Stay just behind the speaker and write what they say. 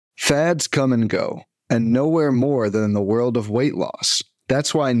Fads come and go, and nowhere more than in the world of weight loss.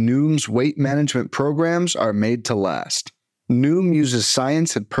 That's why Noom's weight management programs are made to last. Noom uses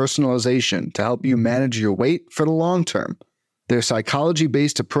science and personalization to help you manage your weight for the long term. Their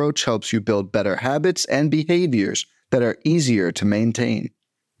psychology-based approach helps you build better habits and behaviors that are easier to maintain.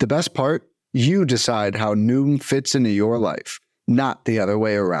 The best part? You decide how Noom fits into your life, not the other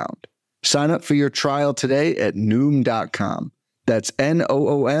way around. Sign up for your trial today at Noom.com. That's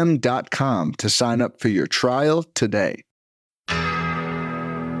Noom.com to sign up for your trial today.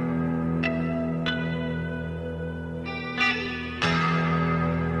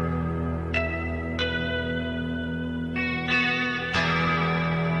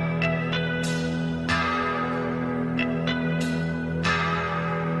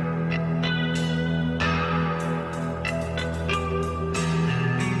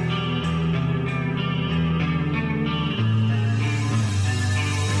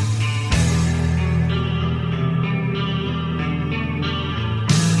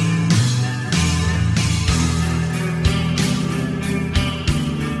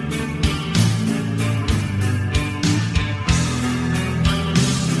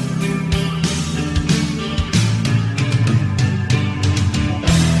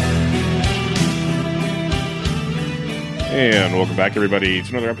 And welcome back, everybody, to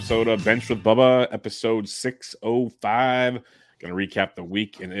another episode of Bench with Bubba, episode 605. Going to recap the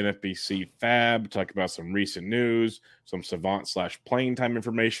week in NFBC FAAB, talk about some recent news, some savant/playing time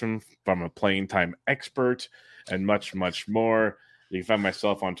information from a playing time expert, and much, much more. You can find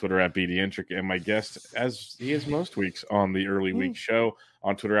myself on Twitter at BDentric, and my guest, as he is most weeks on the early week show,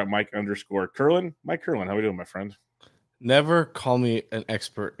 on Twitter at Mike_Kurland. Mike Kurland, how are we doing, my friend? Never call me an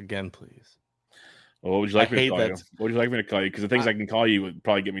expert again, please. Well, what would you like me to call you? What would you like me to call you? Because the things I can call you would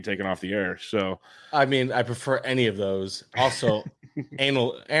probably get me taken off the air. So, I mean, I prefer any of those. Also,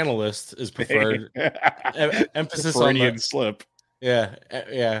 analyst is preferred. Emphasis on the slip. Yeah.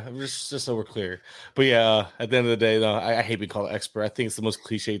 Just so we're clear. But yeah, at the end of the day, though, I hate being called expert. I think it's the most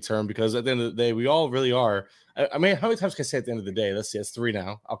cliche term because at the end of the day, we all really are. I mean, how many times can I say at the end of the day? Let's see, it's 3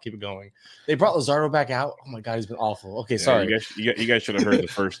 now. I'll keep it going. They brought Luzardo back out. Oh my God, he's been awful. Okay, sorry. You guys should have heard the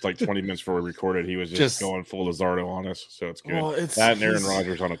first 20 minutes before we recorded. He was just going full Luzardo on us, so it's good. Well, that and Aaron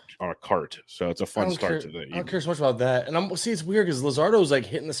Rodgers on a cart, so it's a fun start to the evening. I don't care so much about that. And it's weird because Luzardo's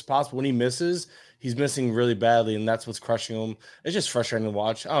getting the spots, but when he misses, he's missing really badly, and that's what's crushing him. It's just frustrating to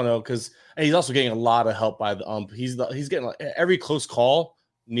watch. I don't know because he's also getting a lot of help by the ump. He's getting every close call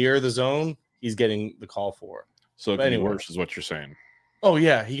near the zone. He's getting the call for. So it can be worse, is what you're saying. Oh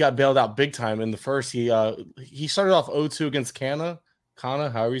yeah, he got bailed out big time in the first. He started off 0-2 against Kana,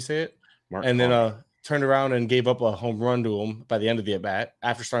 however you say it, and then turned around and gave up a home run to him by the end of the at bat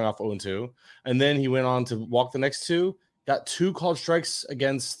after starting off 0-2, and then he went on to walk the next 2. Got 2 called strikes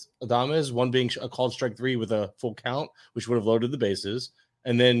against Adames, one being a called strike 3 with a full count, which would have loaded the bases,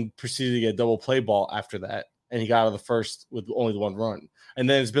 and then proceeded to get a double play ball after that, and he got out of the first with only the 1 run. And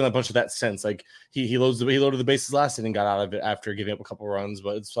then it's been a bunch of that since. He loaded the bases last inning and got out of it after giving up a couple runs.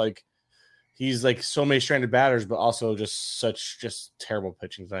 But it's he's so many stranded batters, but also just terrible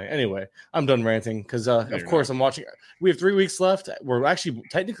pitching tonight. Anyway, I'm done ranting because of course I'm watching. We have 3 weeks left. We're actually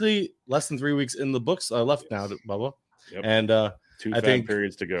technically less than 3 weeks in the books left now, Bubba. Yep. And 2 FAAB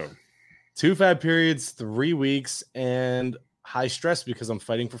periods to go. 2 FAAB periods, 3 weeks, and high stress because I'm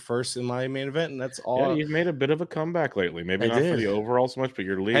fighting for first in my main event, and that's all. Yeah, you've made a bit of a comeback lately. Maybe not for the overall so much, but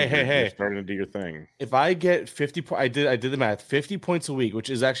your league, you're starting to do your thing. If I get 50 points, I did the math, 50 points a week,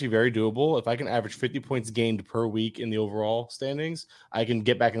 which is actually very doable. If I can average 50 points gained per week in the overall standings, I can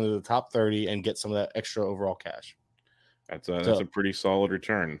get back into the top 30 and get some of that extra overall cash. That's a pretty solid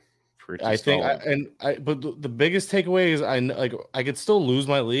return. But the biggest takeaway is I could still lose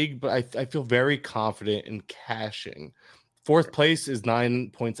my league, but I feel very confident in cashing. 4th place is 9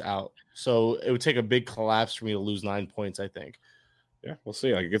 points out. So it would take a big collapse for me to lose 9 points, I think. Yeah, we'll see.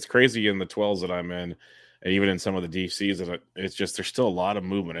 It gets crazy in the 12s that I'm in, and even in some of the DCs. It's just there's still a lot of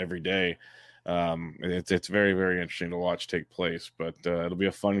movement every day. It's very, very interesting to watch take place. But it'll be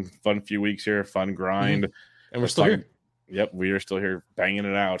a fun few weeks here, fun grind. Mm-hmm. And we're still here. Yep, we are still here banging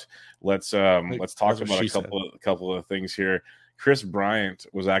it out. Let's talk about a couple of things here. Chris Bryant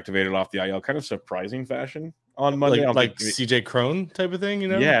was activated off the IL, kind of surprising fashion on Monday. Like CJ Crone type of thing,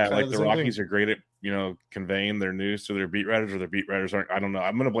 Yeah, the Rockies are great at, conveying their news to their beat writers, or their beat writers aren't. I don't know.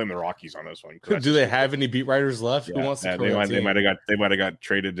 I'm going to blame the Rockies on this one. Do they have any beat writers left? Yeah, who wants to? They might have got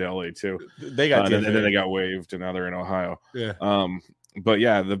traded to LA too. They got and then they got waived, and now they're in Ohio. Yeah. But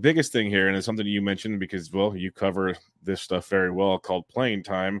yeah, the biggest thing here, and it's something you mentioned because you cover this stuff very well, called playing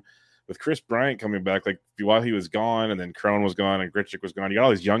time. with Chris Bryant coming back, like while he was gone, and then Crone was gone and Grichuk was gone, you got all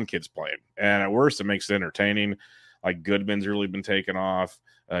these young kids playing, and at worst, it makes it entertaining. Like Goodman's really been taken off.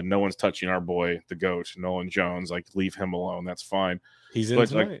 No one's touching our boy, the GOAT, Nolan Jones. Like, leave him alone. That's fine. He's in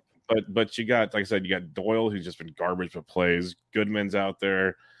tonight. But you got, like I said, you got Doyle, who's just been garbage but plays. Goodman's out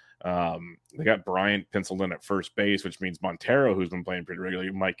there. They got Bryant penciled in at first base, which means Montero, who's been playing pretty regularly,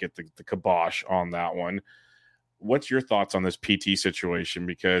 might get the kibosh on that one. What's your thoughts on this PT situation?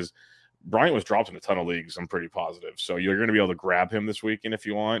 Because Bryant was dropped in a ton of leagues, I'm pretty positive. So you're going to be able to grab him this weekend if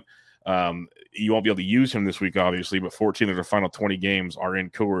you want. You won't be able to use him this week, obviously, but 14 of the final 20 games are in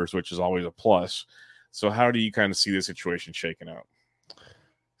Coors, which is always a plus. So how do you kind of see this situation shaking out?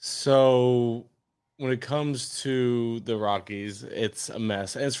 So when it comes to the Rockies, it's a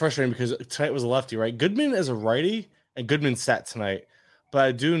mess. And it's frustrating because tonight was a lefty, right? Goodman is a righty, and Goodman sat tonight. But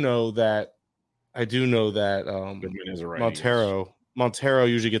I do know that Goodman is a righty. Montero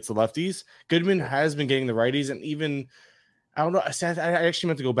usually gets the lefties. Goodman has been getting the righties, and even I don't know. I actually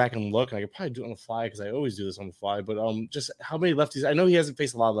meant to go back and look, and I could probably do it on the fly because I always do this on the fly. But just how many lefties? I know he hasn't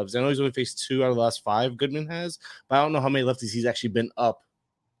faced a lot of lefties. I know he's only faced 2 out of the last 5. Goodman has, but I don't know how many lefties he's actually been up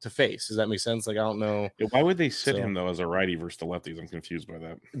to face. Does that make sense? Like, I don't know. Yeah, why would they sit him though as a righty versus the lefties? I'm confused by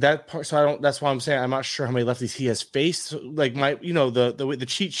that part. So I don't. That's why I'm saying I'm not sure how many lefties he has faced. So, like the way the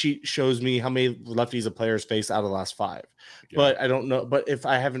cheat sheet shows me how many lefties a player has faced out of the last 5. Yeah. But I don't know. But if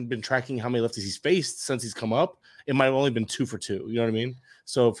I haven't been tracking how many lefties he's faced since he's come up, it might have only been 2 for 2. You know what I mean?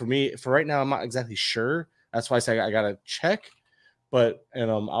 So for me, for right now, I'm not exactly sure. That's why I say I gotta check. But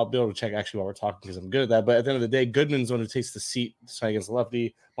I'll be able to check actually while we're talking because I'm good at that. But at the end of the day, Goodman's the one who takes the seat against the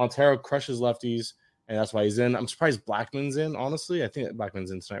lefty. Montero crushes lefties, and that's why he's in. I'm surprised Blackman's in. Honestly, I think that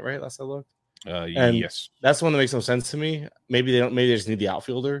Blackman's in tonight, right? Last I looked. Yes, that's the one that makes no sense to me. Maybe they don't. Maybe they just need the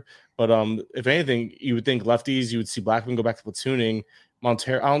outfielder. But if anything, you would think lefties. You would see Blackman go back to platooning.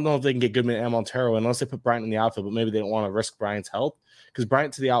 Montero. I don't know if they can get Goodman and Montero unless they put Bryant in the outfield. But maybe they don't want to risk Bryant's help. Because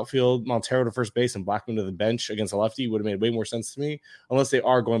Bryant to the outfield, Montero to first base, and Blackman to the bench against a lefty would have made way more sense to me. Unless they're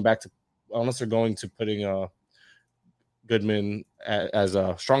going to putting Goodman as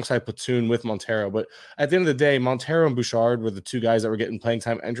a strong side platoon with Montero. But at the end of the day, Montero and Bouchard were the 2 guys that were getting playing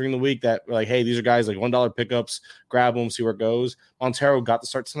time entering the week that were like, hey, these are guys like $1 pickups, grab them, see where it goes. Montero got the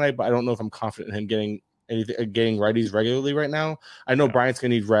start tonight, but I don't know if I'm confident in him getting righties regularly right now. I know Bryant's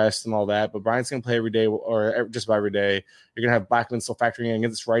going to need rest and all that, but Bryant's going to play every day or just about every day. You're going to have Blackman still factoring in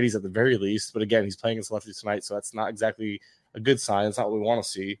against righties at the very least. But again, he's playing against lefties tonight, so that's not exactly a good sign. It's not what we want to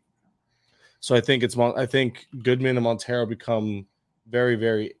see. So I think Goodman and Montero become very,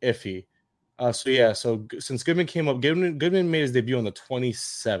 very iffy. So since Goodman came up, Goodman made his debut on the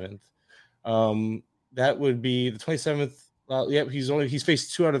 27th. That would be the 27th. He's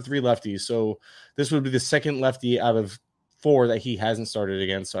faced 2 out of 3 lefties, so this would be the second lefty out of 4 that he hasn't started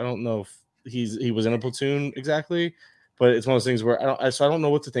against. So I don't know if he was in a platoon exactly, but it's one of those things where I don't know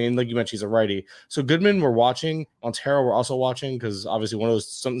what to think. And like you mentioned, he's a righty. So Goodman, we're watching. Montero, we're also watching because obviously one of those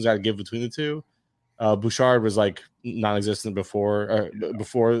something's got to give between the 2. Bouchard was like non-existent before,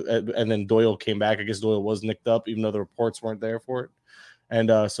 and then Doyle came back. I guess Doyle was nicked up, even though the reports weren't there for it.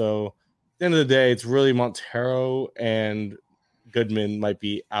 And so at the end of the day, it's really Montero and Goodman might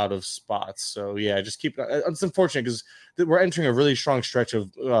be out of spots. So yeah, just keep it. It's unfortunate because we're entering a really strong stretch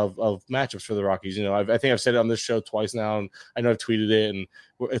of matchups for the Rockies. You know, I think I've said it on this show twice now, and I know I've tweeted it. And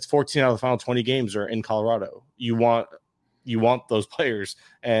it's 14 out of the final 20 games are in Colorado. You want those players,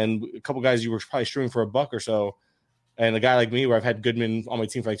 and a couple guys you were probably shooting for $1 or so. And a guy like me, where I've had Goodman on my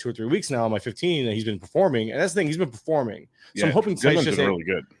team for like 2 or 3 weeks now, on my 15, and he's been performing. And that's the thing, he's been performing. So I'm hoping Goodman's been really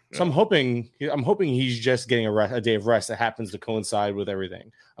good. Yeah. So I'm hoping he's just getting a day of rest that happens to coincide with everything.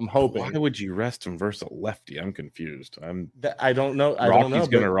 I'm hoping. Why would you rest him versus a lefty? I'm confused. I don't know. Rockies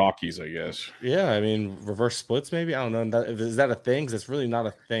gonna Rockies, I guess. Yeah, I mean reverse splits maybe. I don't know. Is that a thing? Because it's really not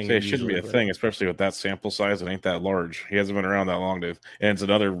a thing. It shouldn't be a thing, especially with that sample size. It ain't that large. He hasn't been around that long, Dave. And it's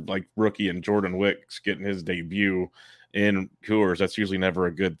another like rookie and Jordan Wicks getting his debut in Coors. That's usually never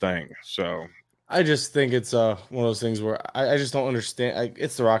a good thing. So I just think it's one of those things where I just don't understand.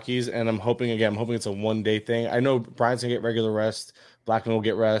 It's the Rockies, and I'm hoping it's a one-day thing. I know Bryant's gonna get regular rest, Blackman will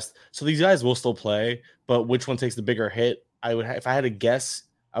get rest, so these guys will still play. But which one takes the bigger hit? If I had to guess,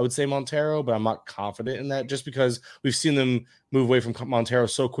 I would say Montero, but I'm not confident in that just because we've seen them move away from Montero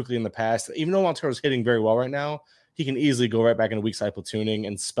so quickly in the past. Even though Montero's hitting very well right now, he can easily go right back into weak side platooning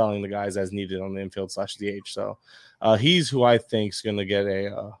and spelling the guys as needed on the infield /DH. So he's who I think is gonna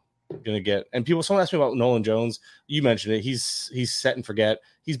get. And someone asked me about Nolan Jones. You mentioned it. He's set and forget.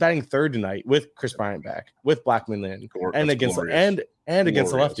 He's batting 3rd tonight with Chris Bryant back, with Blackman in, and against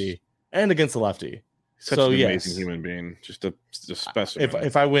the lefty. Such an amazing human being, just a specimen.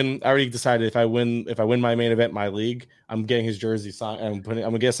 If I win, I already decided if I win my main event, my league, I'm getting his jersey signed. I'm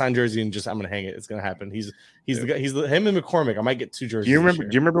gonna get a signed jersey and I'm gonna hang it. It's gonna happen. He's the guy. Him and McCormick. I might get 2 jerseys. Do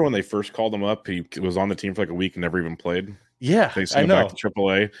you remember when they first called him up? He was on the team for like a week and never even played. Yeah, they sent him back to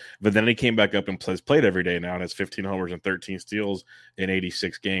AAA, but then he came back up and played every day now, and has 15 homers and 13 steals in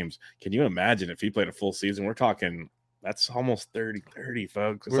 86 games. Can you imagine if he played a full season? We're talking. That's almost 30,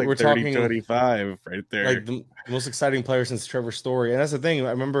 folks. It's we're 30, talking 35 right there. Like the most exciting player since Trevor Story. And that's the thing.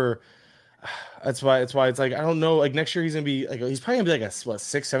 I remember that's why it's like, I don't know. Like next year he's probably gonna be like a 6th,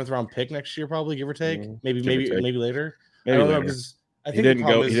 7th round pick next year, probably, give or take. Maybe later. Maybe I don't later. know, because I think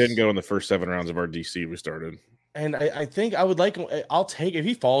he didn't go in the first 7 rounds of our DC we started. And I think I would like him. I'll take, if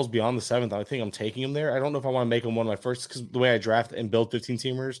he falls beyond the 7th, I think I'm taking him there. I don't know if I want to make him one of my first, because the way I draft and build 15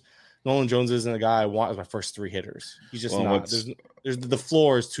 teamers, Nolan Jones isn't a guy I want as my first 3 hitters. He's just not. There's the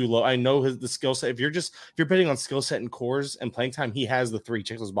floor is too low. I know the skill set. If you're betting on skill set and cores and playing time, he has the 3,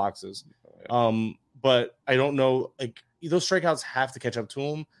 checks those boxes. But I don't know, like those strikeouts have to catch up to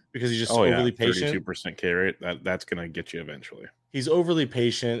him because he's just overly patient. 32% K rate. That's gonna get you eventually. He's overly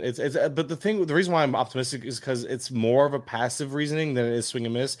patient. But the reason why I'm optimistic is because it's more of a passive reasoning than it is swing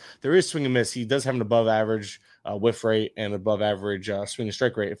and miss. There is swing and miss. He does have an above average whiff rate and above average swing and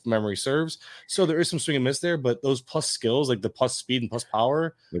strike rate, if memory serves. So there is some swing and miss there, but those plus skills, like the plus speed and plus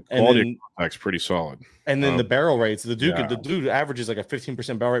power, the quality of contact's pretty solid. And then the barrel rates, the dude averages like a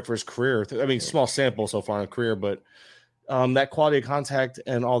 15% barrel rate for his career. I mean, small sample so far in a career, but that quality of contact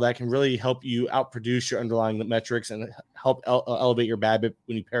and all that can really help you outproduce your underlying metrics and help elevate your BABIP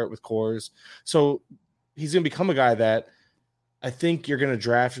when you pair it with cores. So he's going to become a guy that I think you're going to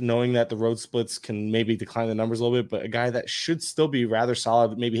draft knowing that the road splits can maybe decline the numbers a little bit, but a guy that should still be rather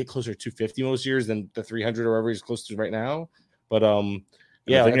solid, maybe hit closer to 250 most years than the 300 or wherever he's close to right now. But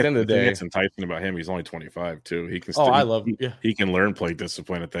yeah, at the end of the day, it's enticing about him. He's only 25 too. He can. He can learn plate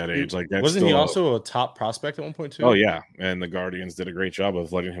discipline at that age. Like that's wasn't he also a top prospect at one point too? Oh yeah, and the Guardians did a great job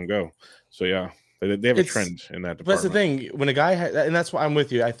of letting him go. So yeah, they have a trend in that department. That's the thing. When a guy and that's why I'm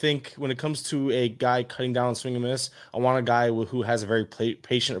with you. I think when it comes to a guy cutting down on swing and miss, I want a guy who has a very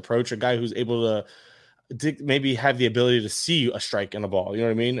patient approach. A guy who's able to maybe have the ability to see a strike in a ball. You know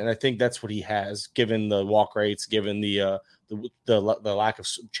what I mean? And I think that's what he has, given the walk rates, given the lack of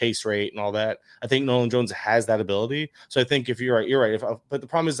chase rate and all that. I think Nolan Jones has that ability. So I think if you're right. But the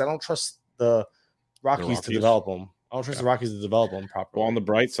problem is I don't trust the Rockies to develop them. I don't trust the Rockies to develop them properly. Well, on the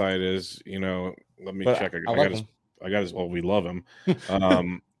bright side is, let me check. I got his. Well, we love him.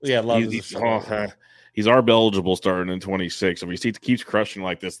 Yeah, love he's ARB eligible starting in 26. If he keeps crushing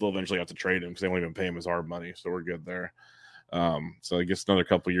like this, they'll eventually have to trade him because they won't even pay him his ARB money. So we're good there. So I guess another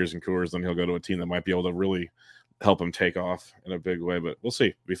couple years in Coors, then he'll go to a team that might be able to really help him take off in a big way, but we'll see.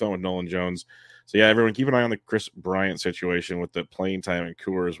 It'll be fun with Nolan Jones. So yeah, everyone keep an eye on the Chris Bryant situation with the playing time in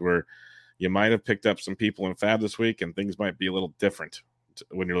Coors, where you might have picked up some people in FAAB this week and things might be a little different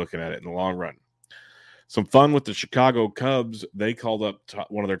when you're looking at it in the long run. Some fun with the Chicago Cubs. They called up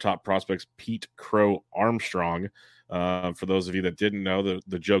one of their top prospects, Pete Crow Armstrong. For those of you that didn't know,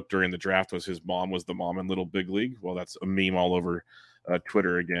 the joke during the draft was his mom was the mom in Little Big League. Well, that's a meme all over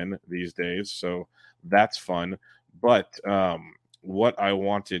Twitter again these days. So that's fun. But what I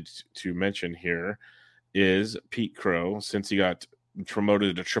wanted to mention here is Pete Crow, since he got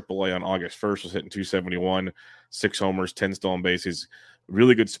promoted to AAA on August 1st, was hitting 271, 6 homers, 10 stolen bases.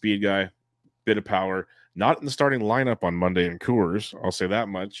 Really good speed guy, bit of power. Not in the starting lineup on Monday in Coors, I'll say that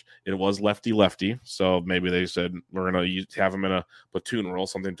much. It was lefty-lefty, so maybe they said we're going to have him in a platoon role,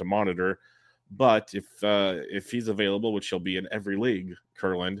 something to monitor. But if he's available, which he'll be in every league,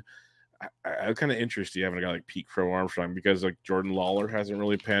 Kurland, I'm kind of interested in having a guy like Pete Crow Armstrong, because like Jordan Lawler hasn't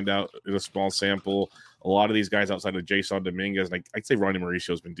really panned out in a small sample. A lot of these guys outside of Jason Dominguez, and I'd say Ronnie Mauricio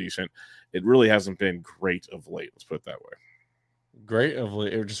has been decent. It really hasn't been great of late. Let's put it that way. Great of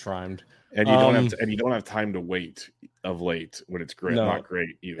late. It just rhymed. And you don't have time to wait of late when it's great, not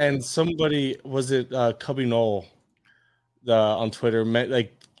great either. And somebody, was it Cubby Knoll on Twitter,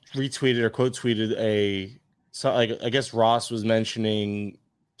 retweeted or quote tweeted I guess Ross was mentioning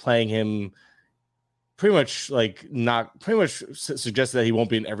playing him pretty much suggested that he won't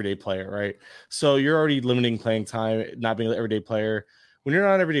be an everyday player, right? So you're already limiting playing time, not being an everyday player. When you're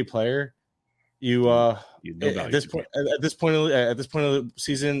not an everyday player, at this point of the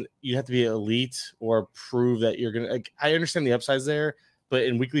season, you have to be elite or prove that you're gonna. I understand the upsides there, but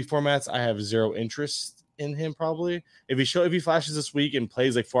in weekly formats, I have zero interest in him. Probably if he flashes this week and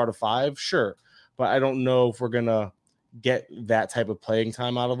plays like 4 out of 5, sure, but I don't know if we're gonna get that type of playing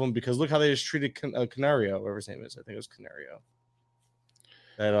time out of him, because look how they just treated Canario, whatever his name is. I think it was Canario.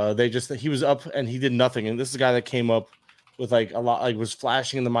 that he was up and he did nothing. And this is a guy that came up with like a lot, like was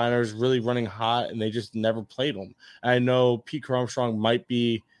flashing in the minors, really running hot, and they just never played him. I know Pete Armstrong might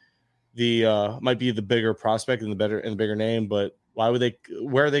be the bigger prospect and the bigger name, but where are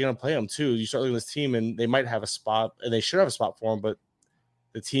they going to play him too? You start looking at this team and they might have a spot, and they should have a spot for him, but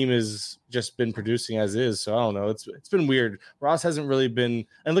the team has just been producing as is. So I don't know. It's been weird. Ross hasn't really been,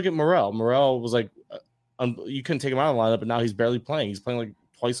 and look at Morel. Morel was like, you couldn't take him out of the lineup, but now he's barely playing. He's playing like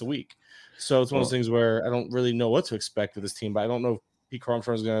twice a week. So it's one of those things where I don't really know what to expect with this team, but I don't know if Pete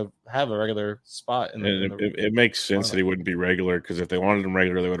Armstrong is going to have a regular spot. It makes sense that he wouldn't be regular, because if they wanted him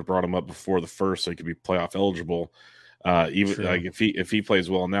regular, they would have brought him up before the first, so he could be playoff eligible. Like if he plays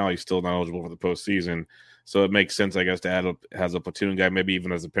well now, he's still not eligible for the postseason. So it makes sense, I guess, to add as a platoon guy, maybe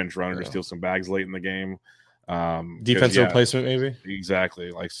even as a pinch runner to steal some bags late in the game. Defensive replacement, maybe.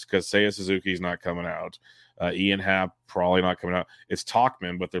 Exactly, like because Seiya Suzuki's not coming out. Ian Happ probably not coming out. It's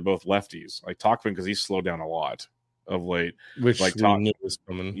Tauchman, but they're both lefties. Like Tauchman, because he's slowed down a lot of late. Which like knew was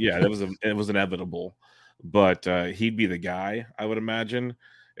coming. Yeah, it was inevitable. But he'd be the guy, I would imagine.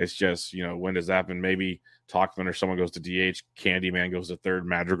 It's just, when does that happen? Maybe Tauchman or someone goes to DH, Candyman goes to third,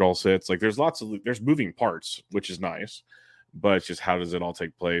 Madrigal sits. Like there's moving parts, which is nice. But it's just, how does it all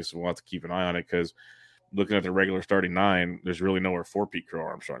take place? We'll have to keep an eye on it, because looking at the regular starting 9, there's really nowhere for Pete Crow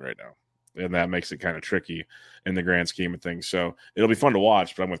Armstrong right now. And that makes it kind of tricky in the grand scheme of things. So it'll be fun to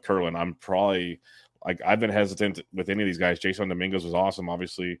watch, but I'm with Kurland. I'm probably, I've been hesitant with any of these guys. Jason Dominguez was awesome,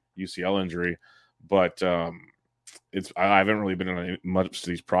 obviously UCL injury, but I haven't really been in much to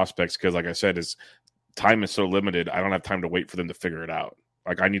these prospects, because like I said, time is so limited. I don't have time to wait for them to figure it out.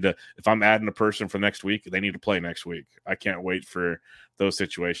 Like I need to, if I'm adding a person for next week, they need to play next week. I can't wait for those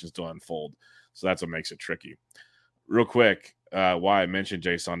situations to unfold. So that's what makes it tricky. Real quick, why I mentioned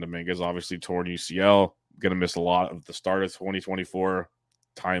Jason Dominguez, obviously torn UCL, going to miss a lot of the start of 2024.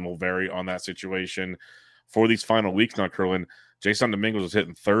 Time will vary on that situation. For these final weeks now, Kurland, Jason Dominguez was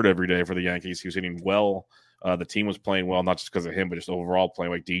hitting third every day for the Yankees. He was hitting well. The team was playing well, not just because of him, but just overall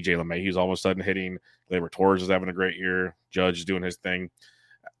playing. Like DJ LeMahieu's all of a sudden hitting. Gleyber Torres is having a great year. Judge is doing his thing.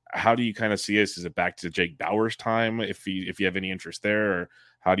 How do you kind of see this? Is it back to Jake Bauers' time, if you have any interest there? Or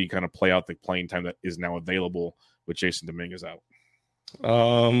how do you kind of play out the playing time that is now available with Jason Dominguez out?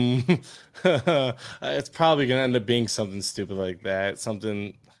 It's probably going to end up being something stupid like that.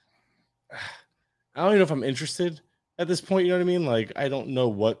 Something, I don't even know if I'm interested at this point. You know what I mean? Like, I don't know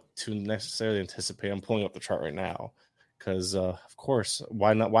what to necessarily anticipate. I'm pulling up the chart right now because, of course,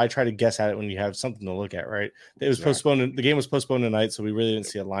 why not? Why try to guess at it when you have something to look at, right? It was postponed. The game was postponed tonight, so we really didn't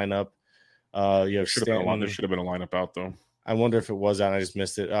see a lineup. There should have been a lineup out though. I wonder if it was out. I just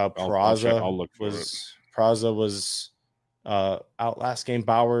missed it. Peraza was out last game.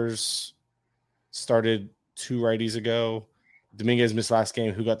 Bauers started 2 righties ago. Dominguez missed last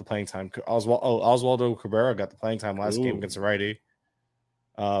game. Who got the playing time? Oswaldo Cabrera got the playing time last game against a righty.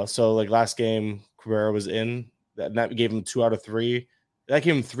 So like last game, Cabrera was in. That gave him 2 out of 3. That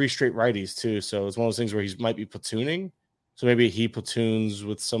gave him 3 straight righties too. So it's one of those things where he might be platooning. So maybe he platoons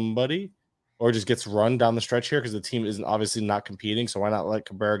with somebody, or just gets run down the stretch here because the team isn't obviously not competing. So why not let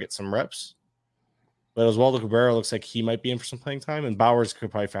Cabrera get some reps? But Oswaldo Cabrera looks like he might be in for some playing time, and Bauers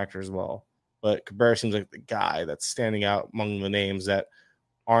could probably factor as well. But Cabrera seems like the guy that's standing out among the names that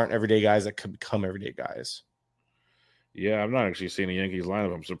aren't everyday guys that could become everyday guys. Yeah, I'm not actually seeing a Yankees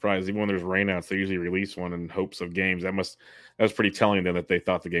lineup. I'm surprised. Even when there's rainouts, they usually release one in hopes of games. That was pretty telling then that they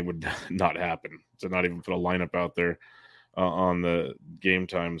thought the game would not happen. To not even put a lineup out there on the game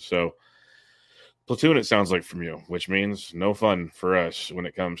time. So platoon, it sounds like from you, which means no fun for us when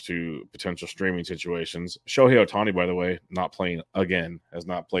it comes to potential streaming situations. Shohei Ohtani, by the way, not playing again, has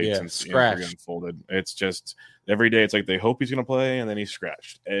not played since the injury unfolded. It's just every day it's like they hope he's going to play, and then he's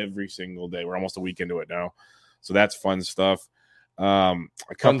scratched every single day. We're almost a week into it now. So that's fun stuff. A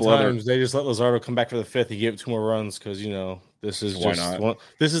couple Sometimes they just let Luzardo come back for the 5th. He gave 2 more runs because, this is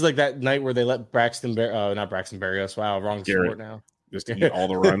this is like that night where they let not Braxton Berrios. Wow, wrong sport now. Just to eat all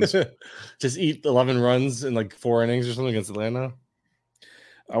the runs. Just eat 11 runs in like 4 innings or something against Atlanta.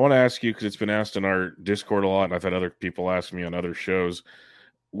 I want to ask you, because it's been asked in our Discord a lot, and I've had other people ask me on other shows,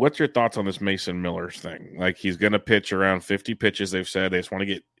 what's your thoughts on this Mason Miller's thing? Like, he's going to pitch around 50 pitches, they've said. They just want to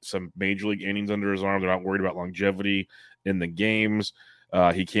get some major league innings under his arm. They're not worried about longevity in the games.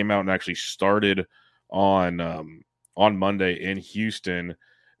 He came out and actually started on Monday in Houston,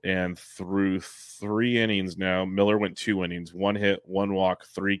 and through 3 innings now, Miller went 2 innings, 1 hit, 1 walk,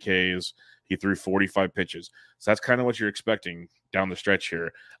 3 Ks. He threw 45 pitches. So that's kind of what you're expecting down the stretch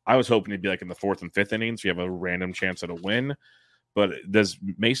here. I was hoping it'd be like in the 4th and 5th innings. You have a random chance at a win. But does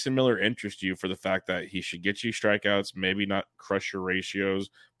Mason Miller interest you for the fact that he should get you strikeouts, maybe not crush your ratios,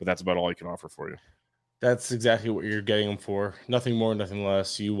 but that's about all he can offer for you? That's exactly what you're getting him for. Nothing more, nothing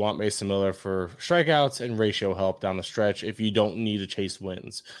less. You want Mason Miller for strikeouts and ratio help down the stretch if you don't need to chase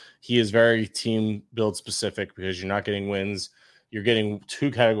wins. He is very team build specific because you're not getting wins. You're getting 2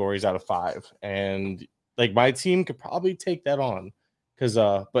 categories out of 5. And like my team could probably take that on because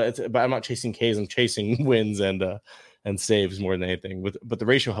but I'm not chasing Ks, I'm chasing wins and saves more than anything. But the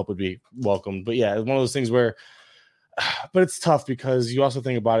ratio help would be welcomed. But yeah, it's one of those things where but it's tough because you also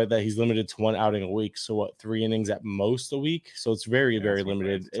think about it that he's limited to 1 outing a week. So what, 3 innings at most a week? So it's very, very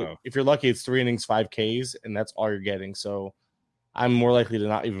limited. If you're lucky, it's 3 innings, 5 Ks, and that's all you're getting. So I'm more likely to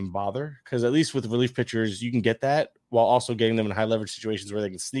not even bother because at least with relief pitchers, you can get that while also getting them in high leverage situations where they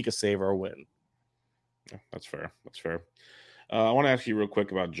can sneak a save or a win. Yeah, that's fair. That's fair. I want to ask you real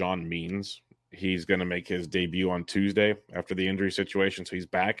quick about John Means. He's going to make his debut on Tuesday after the injury situation. So he's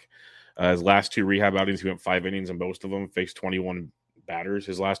back. His last 2 rehab outings, he went 5 innings in most of them, faced 21 batters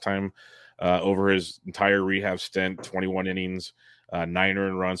his last time. Over his entire rehab stint, 21 innings, 9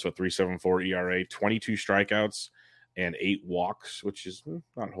 earned runs, so a 3.74 ERA, 22 strikeouts, and 8 walks, which is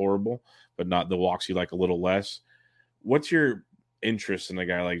not horrible, but not the walks you like a little less. What's your interest in a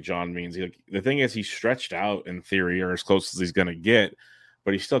guy like John Means? The thing is, he's stretched out in theory, or as close as he's going to get,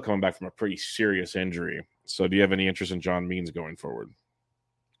 but he's still coming back from a pretty serious injury. So do you have any interest in John Means going forward?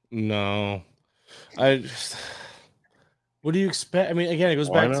 No, what do you expect? I mean, again, it goes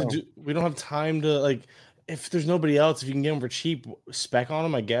back to we don't have time to like. If there's nobody else, if you can get him for cheap, spec on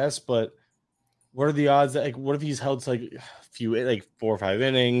him, I guess. But what are the odds that what if he's held to like a few 4 or 5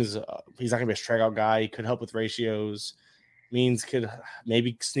 innings? He's not gonna be a strikeout guy. He could help with ratios. Means could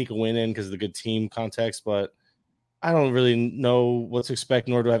maybe sneak a win in because of the good team context, but I don't really know what to expect,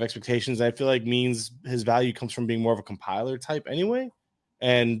 nor do I have expectations. I feel like Means his value comes from being more of a compiler type anyway.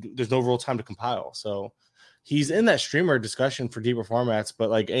 And there's no real time to compile. So he's in that streamer discussion for deeper formats,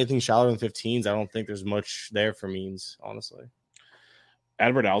 but like anything shallower than 15s, I don't think there's much there for Means, honestly.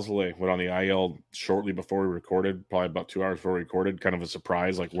 Adbert Alzolay went on the IL shortly before we recorded, probably about 2 hours before we recorded. Kind of a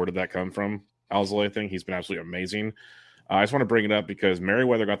surprise. Like, where did that come from? Alzolay thing. He's been absolutely amazing. I just want to bring it up because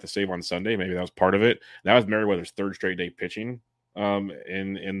Merriweather got the save on Sunday. Maybe that was part of it. That was Merriweather's 3rd straight day pitching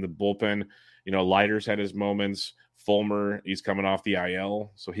in the bullpen. Leiter's had his moments. Fulmer, he's coming off the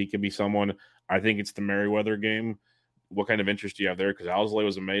IL, so he could be someone. I think it's the Merriweather game. What kind of interest do you have there? Because Alzolay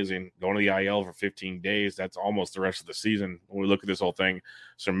was amazing. Going to the IL for 15 days, that's almost the rest of the season when we look at this whole thing.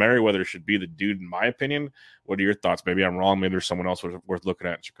 So Merriweather should be the dude, in my opinion. What are your thoughts? Maybe I'm wrong. Maybe there's someone else worth looking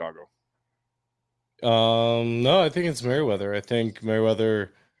at in Chicago. No, I think it's Merriweather. I think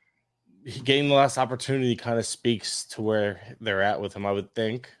Merriweather getting the last opportunity kind of speaks to where they're at with him, I would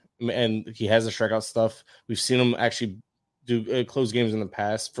think. And he has the strikeout stuff. We've seen him actually do close games in the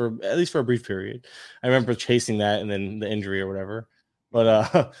past for at least for a brief period. I remember chasing that and then the injury or whatever.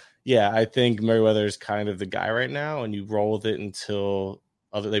 But yeah, I think Merriweather is kind of the guy right now, and you roll with it until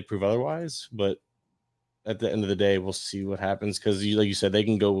they prove otherwise. But at the end of the day, we'll see what happens because, like you said, they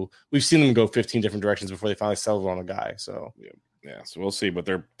can go. We've seen them go 15 different directions before they finally settle on a guy. So yeah, so we'll see. But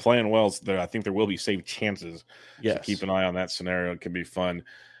they're playing well. So I think there will be saved chances. Yes. So keep an eye on that scenario. It could be fun.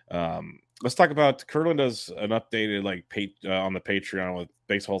 Let's talk about Kurland does an updated on the Patreon with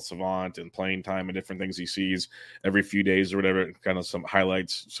Baseball Savant and playing time and different things he sees every few days or whatever, kind of some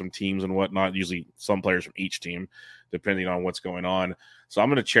highlights, some teams and whatnot, usually some players from each team, depending on what's going on. So I'm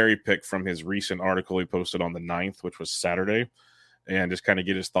going to cherry pick from his recent article he posted on the 9th, which was Saturday, and just kind of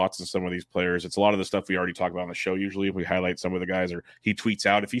get his thoughts on some of these players. It's a lot of the stuff we already talk about on the show. Usually we highlight some of the guys, or he tweets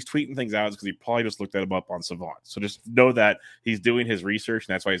out. If he's tweeting things out, it's because he probably just looked at them up on Savant. So just know that he's doing his research,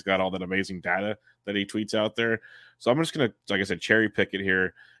 and that's why he's got all that amazing data that he tweets out there. So I'm just going to, like I said, cherry pick it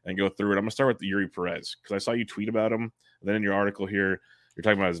here and go through it. I'm going to start with Yuri Perez because I saw you tweet about him. And then in your article here, you're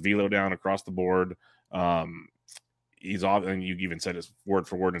talking about his velo down across the board. He's off, and you even said his word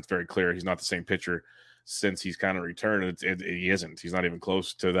for word, and it's very clear he's not the same pitcher since he's kind of returned. He isn't. He's not even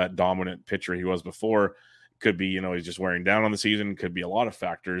close to that dominant pitcher he was before. Could be, he's just wearing down on the season. Could be a lot of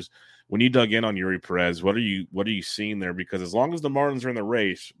factors. When you dug in on Yuri Perez, what are you seeing there? Because as long as the Marlins are in the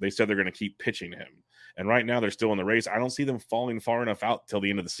race, they said they're going to keep pitching him. And right now they're still in the race. I don't see them falling far enough out till the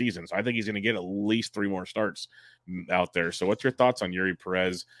end of the season. So I think he's going to get at least 3 more starts out there. So what's your thoughts on Yuri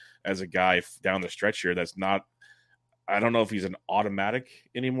Perez as a guy down the stretch here that's not, I don't know if he's an automatic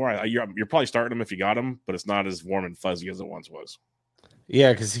anymore. You're probably starting him if you got him, but it's not as warm and fuzzy as it once was.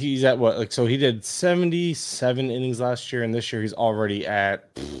 Yeah, because he's at so he did 77 innings last year, and this year he's already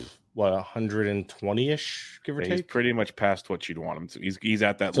at 120-ish, give or take. He's pretty much past what you'd want him to. He's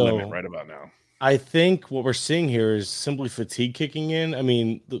at that limit right about now. I think what we're seeing here is simply fatigue kicking in. I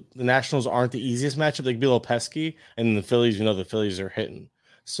mean, the Nationals aren't the easiest matchup. They can be a little pesky, and the Phillies, the Phillies are hitting.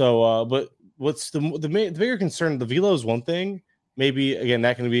 So, but what's the bigger concern? The velo is one thing. Maybe again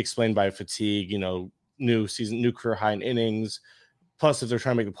that can be explained by fatigue. New season, new career high in innings. Plus, if they're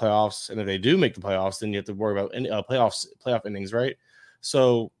trying to make the playoffs, and if they do make the playoffs, then you have to worry about playoff innings, right?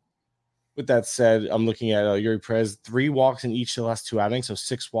 So, with that said, I'm looking at Yuri Perez, 3 walks in each of the last 2 outings, so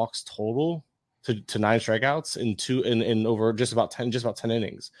 6 walks total to 9 strikeouts in over just about 10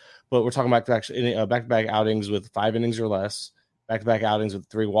 innings. But we're talking about back-to-back outings with 5 innings or less, back-to-back outings with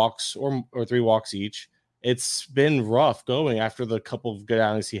 3 walks or 3 walks each. It's been rough going after the couple of good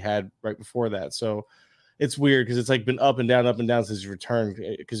outings he had right before that. So it's weird because it's like been up and down since his return.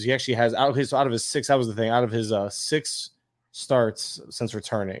 Because he actually has out of his 6, that was the thing, out of his 6 starts since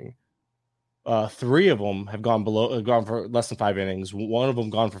returning, 3 of them have gone for less than 5 innings. 1 of them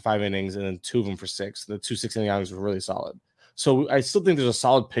gone for 5 innings, and then 2 of them for 6. The 2 6-inning outings were really solid. So I still think there's a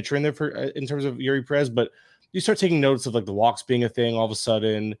solid pitcher in there in terms of Yuri Perez, but you start taking notice of like the walks being a thing. All of a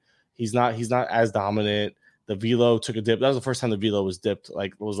sudden, he's not as dominant. The velo took a dip. That was the first time the velo was dipped.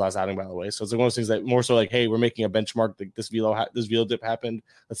 Like, what was the last outing, by the way? So it's like one of those things that more so like, hey, we're making a benchmark. Like this velo dip happened.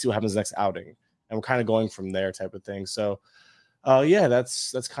 Let's see what happens next outing, and we're kind of going from there, type of thing. So. Yeah,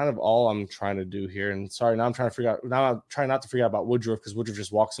 that's kind of all I'm trying to do here. And sorry, now I'm trying not to forget about Woodruff, because Woodruff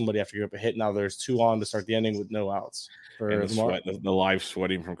just walked somebody after giving up a hit. Now there's 2 on to start the inning with no outs. And the live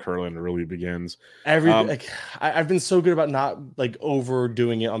sweating from Kurland really begins. I've been so good about not like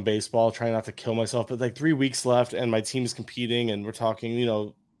overdoing it on baseball, trying not to kill myself. But like 3 weeks left, and my team is competing, and we're talking,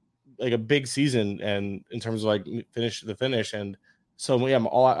 like a big season, and in terms of like finish. And so yeah,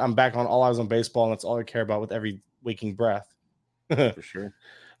 I'm back on all eyes on baseball, and that's all I care about with every waking breath. For sure.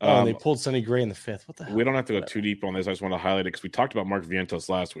 And they pulled Sonny Gray in the 5th. What the hell? We don't have to go too deep on this. I just want to highlight it because we talked about Mark Vientos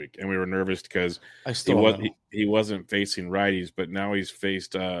last week, and we were nervous because he wasn't facing righties, but now he's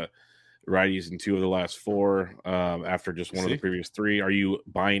faced righties in 2 of the last 4 after just one of the previous 3. Are you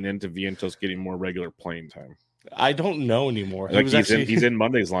buying into Vientos getting more regular playing time? I don't know anymore. He's in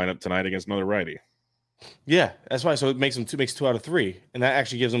Monday's lineup tonight against another righty. Yeah, that's why. So it makes 2 out of 3, and that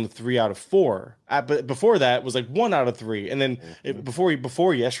actually gives him 3 out of 4. But before that was like 1 out of 3, and then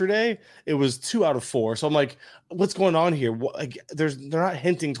before yesterday it was 2 out of 4. So I'm like, what's going on here? They're not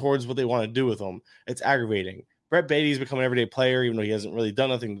hinting towards what they want to do with him. It's aggravating. Brett Beatty's become an everyday player, even though he hasn't really done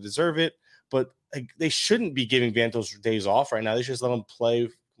nothing to deserve it. But they shouldn't be giving Vientos days off right now. They should just let him play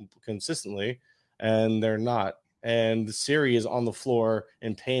consistently, and they're not. And Siri is on the floor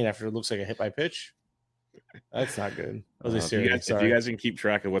in pain after it looks like a hit by pitch. That's not good. If you guys can keep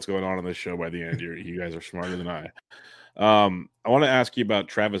track of what's going on this show by the end, you guys are smarter than I. I want to ask you about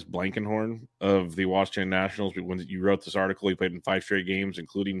Travis Blankenhorn of the Washington Nationals. When you wrote this article, he played in 5 straight games,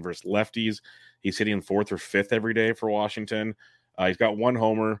 including versus lefties. He's hitting 4th or 5th every day for Washington. He's got 1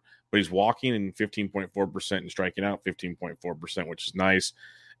 homer, but he's walking in 15.4% and striking out 15.4%, which is nice.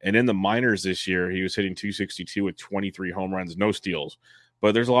 And in the minors this year, he was hitting 262 with 23 home runs, no steals.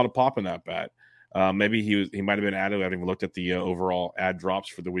 But there's a lot of pop in that bat. Maybe he might have been added. I haven't even looked at the overall ad drops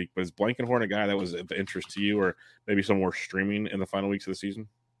for the week. But is Blankenhorn a guy that was of interest to you, or maybe some more streaming in the final weeks of the season?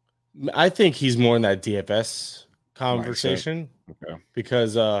 I think he's more in that DFS conversation. Okay.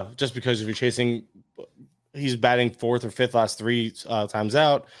 Because just because if you're chasing, he's batting 4th or 5th last 3 times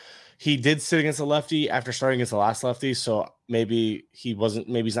out. He did sit against a lefty after starting against the last lefty, so maybe he's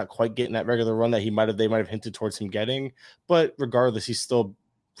not quite getting that regular run that they might have hinted towards him getting. But regardless, he's still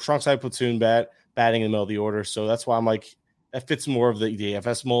strong side platoon batting in the middle of the order. So that's why I'm like, that fits more of the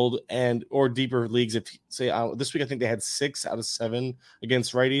DFS mold or deeper leagues. If say this week, I think they had 6 out of 7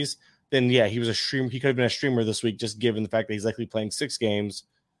 against righties. Then yeah, he was a streamer. He could have been a streamer this week, just given the fact that he's likely playing 6 games,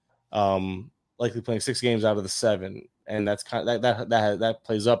 out of the 7, and that's kind of that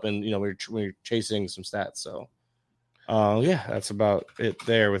plays up. And when you're chasing some stats. So yeah, that's about it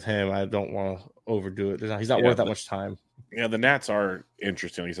there with him. I don't want to overdo it. He's not worth that much time. Yeah, the Nats are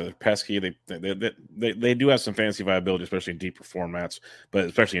interesting. He said they're pesky. They do have some fantasy viability, especially in deeper formats, but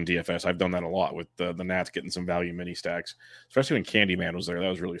especially in DFS. I've done that a lot with the Nats getting some value mini stacks, especially when Candyman was there. That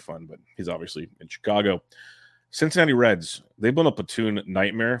was really fun, but he's obviously in Chicago. Cincinnati Reds, they've been a platoon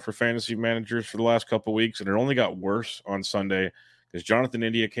nightmare for fantasy managers for the last couple of weeks, and it only got worse on Sunday because Jonathan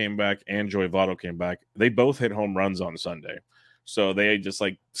India came back and Joey Votto came back. They both hit home runs on Sunday. So they just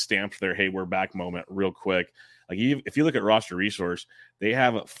stamped their "hey, we're back" moment real quick. If you look at roster resource, they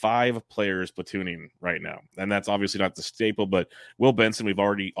have 5 players platooning right now. And that's obviously not the staple, but Will Benson, we've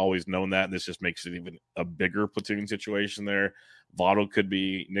always known that. And this just makes it even a bigger platooning situation there. Votto could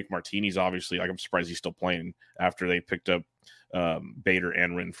be Nick Martini's obviously. I'm surprised he's still playing after they picked up Bader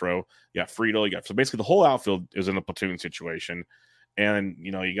and Renfro. You got Friedel. So basically the whole outfield is in a platoon situation. And,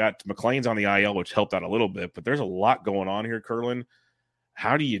 you got McLean's on the IL, which helped out a little bit, but there's a lot going on here, Kurland.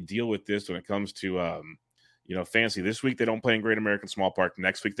 How do you deal with this when it comes to, fantasy? This week they don't play in Great American Small Park.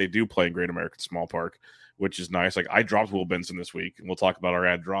 Next week they do play in Great American Small Park, which is nice. Like, I dropped Will Benson this week, and we'll talk about our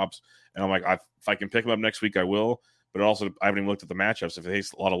ad drops. And I'm like, if I can pick him up next week, I will. But also, I haven't even looked at the matchups. If it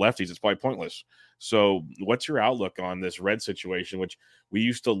takes a lot of lefties, it's probably pointless. So what's your outlook on this Red situation, which we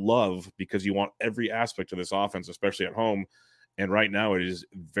used to love because you want every aspect of this offense, especially at home? And right now, it is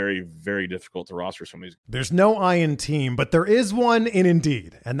very, very difficult to roster some of these. There's no I in team, but there is one in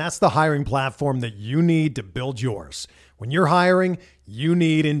Indeed, and that's the hiring platform that you need to build yours. When you're hiring, you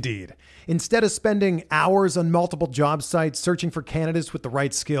need Indeed. Instead of spending hours on multiple job sites searching for candidates with the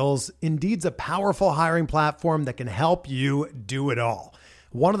right skills, Indeed's a powerful hiring platform that can help you do it all.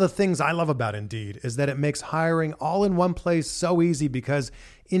 One of the things I love about Indeed is that it makes hiring all in one place so easy because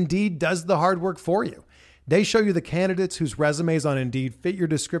Indeed does the hard work for you. They show you the candidates whose resumes on Indeed fit your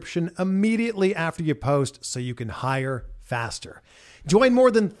description immediately after you post so you can hire faster. Join more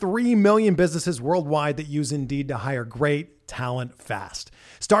than 3 million businesses worldwide that use Indeed to hire great talent fast.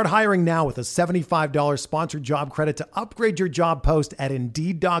 Start hiring now with a $75 sponsored job credit to upgrade your job post at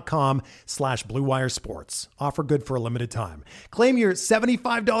Indeed.com/Blue Wire Sports. Offer good for a limited time. Claim your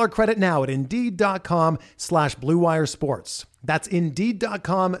 $75 credit now at Indeed.com/Blue Wire Sports. That's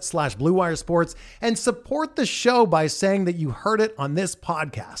Indeed.com/Blue Wire Sports, and support the show by saying that you heard it on this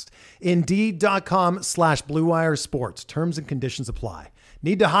podcast. Indeed.com/Blue Wire Sports. Terms and conditions apply.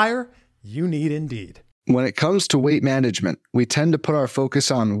 Need to hire? You need Indeed. When it comes to weight management, we tend to put our focus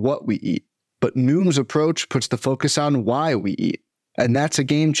on what we eat, but Noom's approach puts the focus on why we eat, and that's a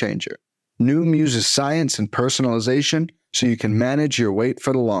game changer. Noom uses science and personalization so you can manage your weight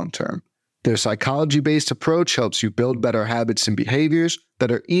for the long term. Their psychology-based approach helps you build better habits and behaviors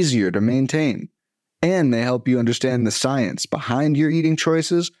that are easier to maintain. And they help you understand the science behind your eating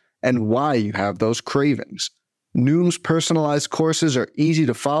choices and why you have those cravings. Noom's personalized courses are easy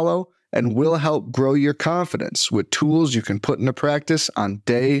to follow and will help grow your confidence with tools you can put into practice on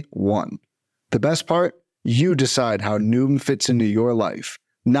day one. The best part? You decide how Noom fits into your life,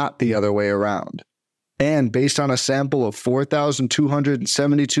 not the other way around. And based on a sample of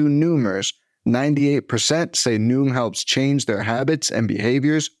 4,272 Noomers, 98% say Noom helps change their habits and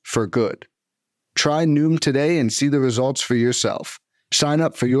behaviors for good. Try Noom today and see the results for yourself. Sign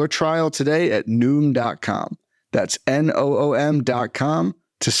up for your trial today at Noom.com. That's Noom.com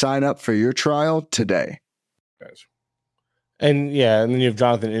to sign up for your trial today. Guys. And then you have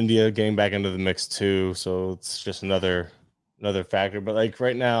Jonathan India getting back into the mix too. So it's just another factor. But like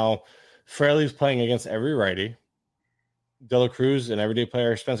right now, Fraley's playing against every righty. De La Cruz, an everyday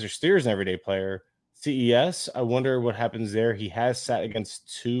player. Spencer Steer's an everyday player. CES, I wonder what happens there. He has sat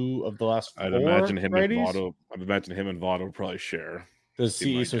against 2 of the last 4 I'd imagine him righties. and Votto probably share.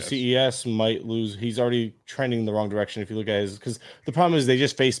 CES might lose. He's already trending the wrong direction if you look at his, because the problem is they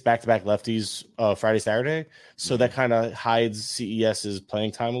just face back-to-back lefties Friday, Saturday. So that kind of hides CES's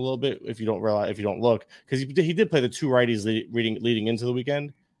playing time a little bit if you don't look, because he did play the 2 righties leading into the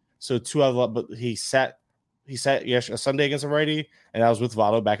weekend. So 2 out of, but he sat a Sunday against a righty, and that was with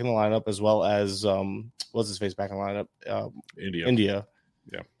Votto back in the lineup, as well as what's his face back in the lineup? India.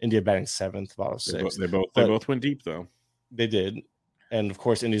 Yeah. India batting 7th, Votto 6th. They both went deep though. They did. And of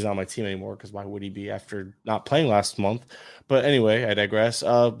course, Indy's not on my team anymore because why would he be after not playing last month? But anyway, I digress.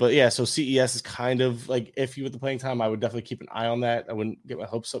 But yeah, so CES is kind of like iffy with the playing time. I would definitely keep an eye on that. I wouldn't get my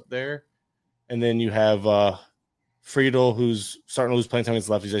hopes up there. And then you have Friedel, who's starting to lose playing time against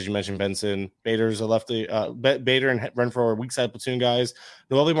lefties, as you mentioned. Benson, Bader's a lefty. Bader and Renfro are weak side platoon guys.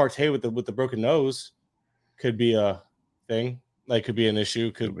 Noelle Marte with the broken nose could be a thing. Like, could be an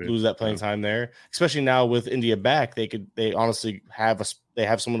issue. Could lose that playing time there, especially now with India back. They honestly have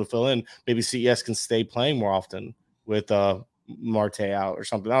someone to fill in. Maybe CES can stay playing more often with Marte out or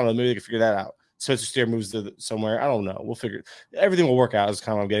something. I don't know. Maybe they can figure that out. Spencer Steer moves to somewhere. I don't know. We'll figure. Everything will work out is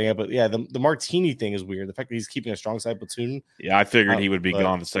kind of what I'm getting at. But yeah, the Martini thing is weird. The fact that he's keeping a strong side platoon. Yeah, I figured he would be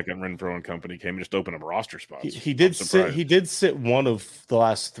gone the second Renfro and company came and just open up roster spots. He did sit 1 of the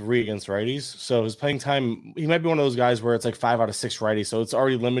last 3 against righties. So his playing time, he might be one of those guys where it's like 5 out of 6 righties. So it's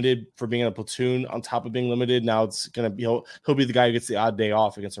already limited for being in a platoon. On top of being limited, now it's gonna be he'll be the guy who gets the odd day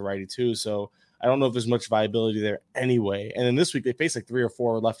off against a righty too. So I don't know if there's much viability there anyway. And then this week they face like 3 or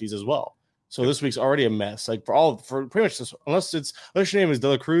 4 lefties as well. So this week's already a mess. Like for pretty much this, unless your name is De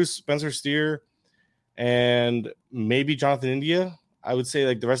La Cruz, Spencer Steer, and maybe Jonathan India, I would say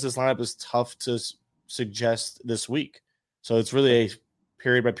like the rest of this lineup is tough to suggest this week. So it's really a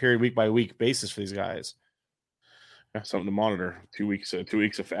period by period, week by week basis for these guys. Yeah, something to monitor. 2 weeks of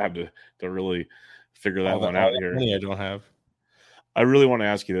FAAB to really figure that one out here. Money I don't have. I really want to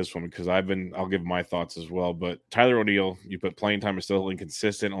ask you this one because I'll give my thoughts as well. But Tyler O'Neill, you put playing time is still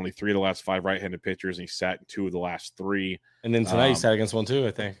inconsistent. Only 3 of the last 5 right-handed pitchers, and he sat in 2 of the last 3. And then tonight he sat against one too,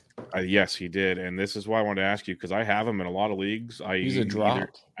 I think. Yes, he did. And this is why I wanted to ask you because I have him in a lot of leagues. He's a drop.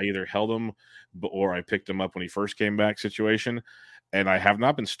 I either held him or I picked him up when he first came back situation. And I have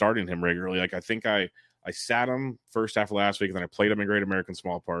not been starting him regularly. Like I think I sat him first half of last week, and then I played him in Great American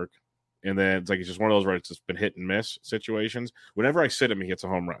Small Park. And then it's just one of those where it's just been hit and miss situations. Whenever I sit him, he hits a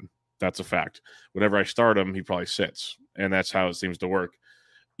home run. That's a fact. Whenever I start him, he probably sits. And that's how it seems to work.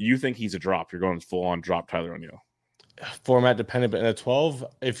 You think he's a drop. You're going full on drop Tyler O'Neill. Format dependent, but in a 12,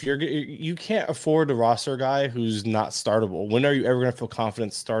 if you can't afford to roster a guy who's not startable. When are you ever going to feel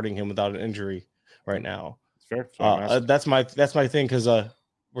confident starting him without an injury right now? It's fair. That's my thing because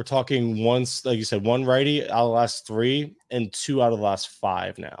we're talking once, like you said, 1 righty out of the last 3 and 2 out of the last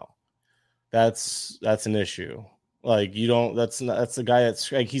 5 now. That's an issue. Like that's the guy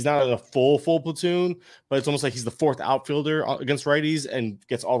that's like he's not in a full platoon, but it's almost like he's the 4th outfielder against righties and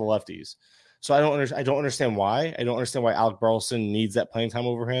gets all the lefties. So I don't understand why. I don't understand why Alec Burleson needs that playing time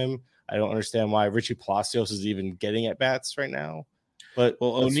over him. I don't understand why Richie Palacios is even getting at bats right now. But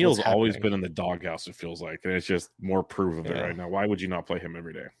O'Neill's always been in the doghouse, it feels like, and it's just more proof of it right now. Why would you not play him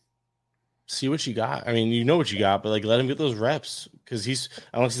every day? See what you got. I mean, you know what you got, but let him get those reps because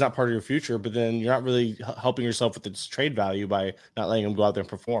unless he's not part of your future, but then you're not really helping yourself with its trade value by not letting him go out there and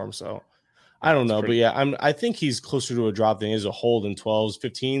perform. So I don't know, but yeah, I think he's closer to a drop than he is a hold in 12s,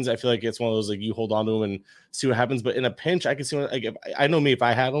 15s. I feel like it's one of those you hold on to him and see what happens. But in a pinch, I can see I know me if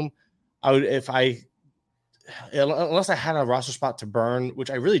I had him, I would unless I had a roster spot to burn, which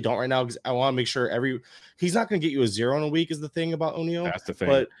I really don't right now because I want to make sure he's not going to get you a 0 in a week is the thing about O'Neill. That's the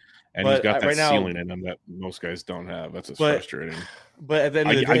thing. And he's got that ceiling in him that most guys don't have. That's frustrating. But at the end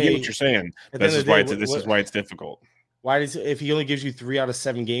of the day, I get what you're saying. This is why it's difficult. If he only gives you 3 out of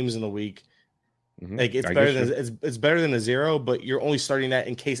 7 games in the week, it's better than a 0, but you're only starting that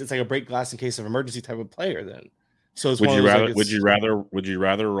in case it's like a break glass in case of emergency type of player. Then, so it's would you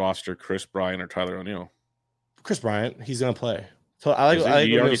rather roster Chris Bryant or Tyler O'Neill? Earlier though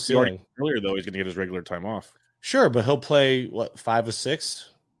he's going to get his regular time off. Sure, but he'll play 5 of 6.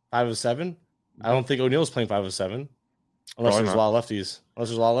 5 of 7. I don't think O'Neill's playing 5 of 7, unless there's a lot of lefties. Unless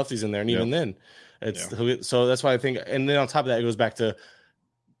there's a lot of lefties in there, and even then, so that's why I think. And then on top of that, it goes back to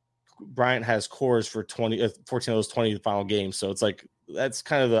Bryant has cores for 14 of those 20 final games. So it's that's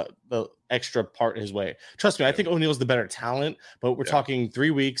kind of the extra part his way. Trust me, I think O'Neill's the better talent, but we're talking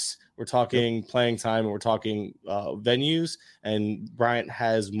 3 weeks. We're talking playing time, and we're talking venues, and Bryant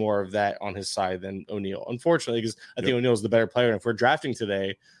has more of that on his side than O'Neill. Unfortunately, because I think O'Neill's the better player. And if we're drafting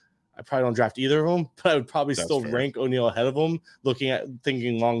today, I probably don't draft either of them, but I would probably rank O'Neill ahead of them,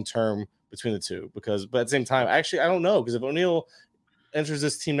 thinking long term between the two. But at the same time, actually, I don't know because if O'Neill enters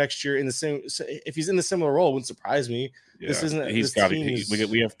this team next year if he's in the similar role, it wouldn't surprise me. Yeah, this isn't. He's got it.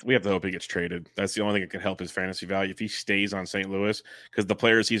 We have to hope he gets traded. That's the only thing that can help his fantasy value. If he stays on St. Louis, because the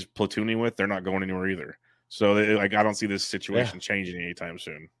players he's platooning with, they're not going anywhere either. So I don't see this situation changing anytime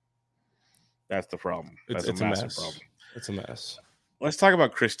soon. That's the problem. That's a massive problem. It's a mess. Let's talk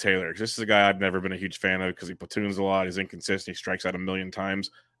about Chris Taylor. This is a guy I've never been a huge fan of because he platoons a lot. He's inconsistent. He strikes out 1,000,000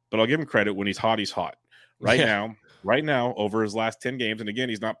 times. But I'll give him credit. When he's hot, he's hot. Right now, over his last 10 games, and again,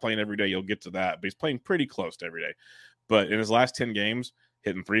 he's not playing every day. You'll get to that. But he's playing pretty close to every day. But in his last 10 games,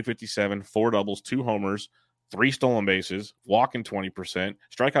 hitting .357, 4 doubles, 2 homers, 3 stolen bases, walking 20%.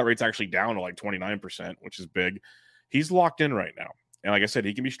 Strikeout rate's actually down to 29%, which is big. He's locked in right now. And like I said,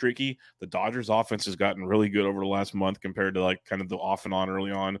 he can be streaky. The Dodgers offense has gotten really good over the last month compared to kind of the off and on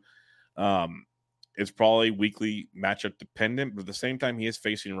early on. It's probably weekly matchup dependent, but at the same time, he is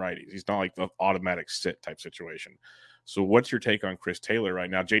facing righties. He's not like the automatic sit type situation. So what's your take on Chris Taylor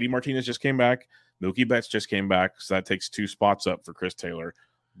right now? JD Martinez just came back. Mookie Betts just came back. So that takes 2 spots up for Chris Taylor,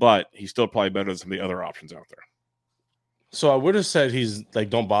 but he's still probably better than some of the other options out there. So I would have said he's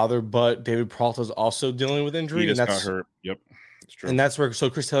don't bother, but David Peralta's also dealing with injury. He just got hurt. Yep. True. And that's where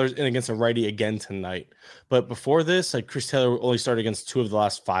Chris Taylor's in against a righty again tonight. But before this, Chris Taylor only started against 2 of the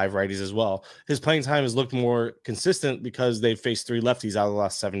last 5 righties as well. His playing time has looked more consistent because they've faced 3 lefties out of the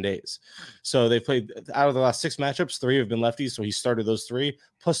last 7 days. So they played out of the last 6 matchups, 3 have been lefties. So he started those 3,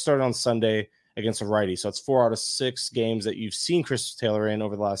 plus started on Sunday against a righty. So it's 4 out of 6 games that you've seen Chris Taylor in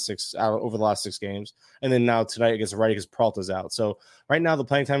over the last 6 games. And then now tonight against a righty because Peralta's out. So right now the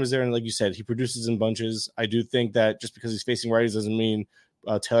playing time is there. And like you said, he produces in bunches. I do think that just because he's facing righties doesn't mean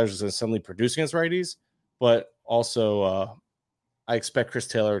Taylor's going to suddenly produce against righties. But also I expect Chris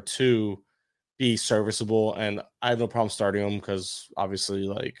Taylor to be serviceable, and I have no problem starting him because obviously,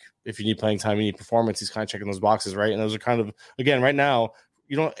 like, if you need playing time, you need performance. He's kind of checking those boxes, right? And those are kind of, again, right now,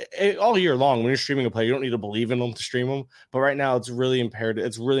 you don't all year long when you're streaming a player, you don't need to believe in them to stream them. But right now, it's really imperative.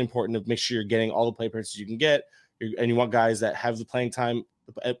 It's really important to make sure you're getting all the play appearances you can get, and you want guys that have the playing time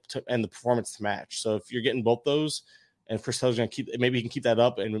and the performance to match. So if you're getting both those, and Fristell's going to maybe he can keep that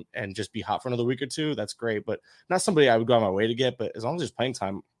up and just be hot for another week or two, that's great. But not somebody I would go on my way to get. But as long as there's playing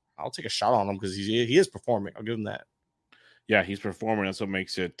time, I'll take a shot on him because he is performing. I'll give him that. Yeah, he's performing. That's what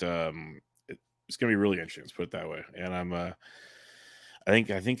makes it. It's going to be really interesting. Let's put it that way. And I think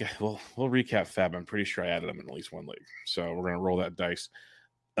we'll recap FAAB. I'm pretty sure I added him in at least one league. So we're going to roll that dice.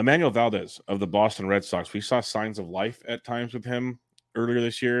 Emmanuel Valdez of the Boston Red Sox. We saw signs of life at times with him earlier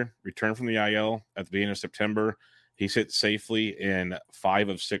this year. Returned from the IL at the beginning of September. He sits safely in 5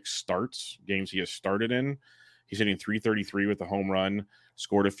 of 6 starts, games he has started in. He's hitting .333 with a home run,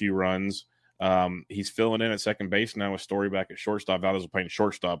 scored a few runs. He's filling in at second base now with Story back at shortstop. Valdez was playing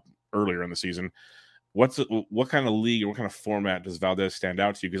shortstop earlier in the season. What kind of league or what kind of format does Valdez stand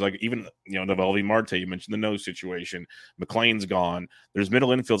out to you? Because, like, even, Novelli Marte, you mentioned the nose situation. McLean's gone. There's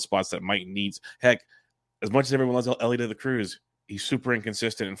middle infield spots that Mike needs. Heck, as much as everyone loves Ellie de la Cruz, he's super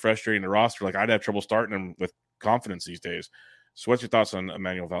inconsistent and frustrating the roster. Like, I'd have trouble starting him with confidence these days. So what's your thoughts on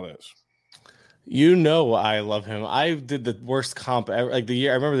Emmanuel Valdez? I love him. I did the worst comp ever. Like, the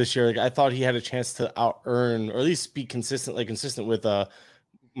year I remember this year, like, I thought he had a chance to out earn or at least be consistent with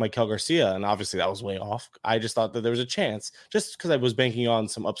Michael Garcia, and obviously that was way off. I just thought that there was a chance just because I was banking on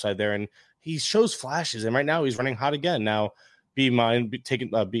some upside there, and he shows flashes, and right now he's running hot again. Now be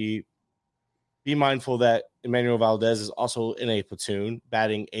mindful that Emmanuel Valdez is also in a platoon,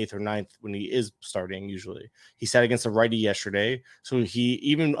 batting 8th or 9th when he is starting. Usually, he sat against a righty yesterday, so he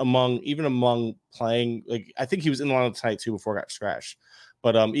even among playing, like, I think he was in the lineup tonight too before it got scratched.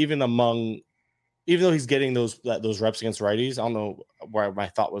 But even though he's getting those reps against righties, I don't know where my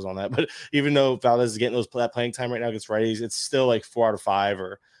thought was on that, but even though Valdez is getting that playing time right now against righties, it's still like 4 out of 5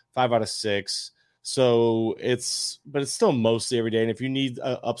 or 5 out of 6. So it's still mostly every day. And if you need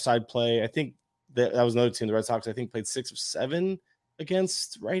an upside play, I think that was another team, the Red Sox, I think played 6 of 7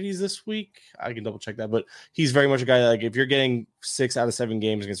 against righties this week. I can double check that, but he's very much a guy like if you're getting 6 out of 7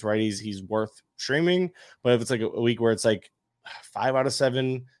 games against righties, he's worth streaming. But if it's like a week where it's like 5 out of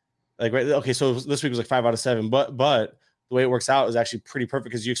 7, like, right, okay, so this week was like 5 out of 7, but the way it works out is actually pretty perfect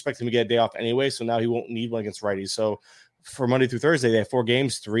because you expect him to get a day off anyway, so now he won't need one against righties. So for Monday through Thursday, they have 4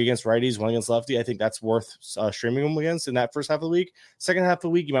 games, 3 against righties, 1 against lefty. I think that's worth streaming them against in that first half of the week. Second half of the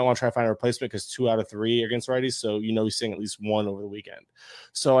week, you might want to try to find a replacement because 2 out of 3 are against righties, so he's seeing at least 1 over the weekend.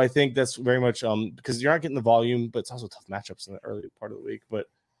 So I think that's very much because you're not getting the volume, but it's also tough matchups in the early part of the week. But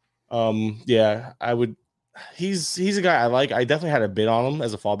yeah, I would. He's a guy I like. I definitely had a bid on him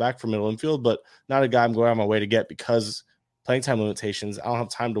as a fallback for middle infield, but not a guy I'm going on my way to get because playing time limitations. I don't have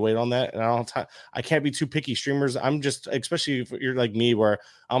time to wait on that, and I don't have time. I can't be too picky. Streamers, I'm just, especially if you're like me, where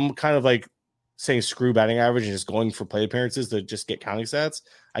I'm kind of like saying screw batting average and just going for play appearances to just get counting stats.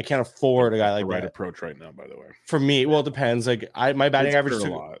 I can't afford a guy like that. Right approach right now, by the way. For me, well, it depends. Like my batting average took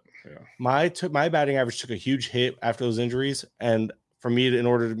a lot. Yeah. My batting average took a huge hit after those injuries, and for me,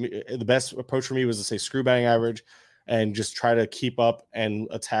 the best approach for me was to say screw batting average and just try to keep up and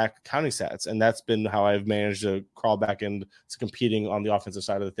attack counting stats. And that's been how I've managed to crawl back into competing on the offensive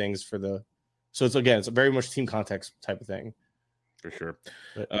side of the things so it's a very much team context type of thing. For sure.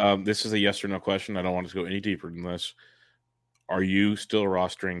 But, this is a yes or no question. I don't want to go any deeper than this. Are you still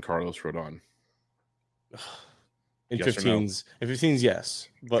rostering Carlos Rodon? In yes 15s. No? In 15s, yes.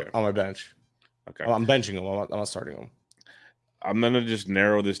 But on my bench. Okay. I'm benching him. I'm not starting him. I'm going to just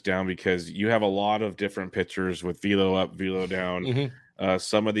narrow this down because you have a lot of different pitchers with velo up, velo down. Mm-hmm.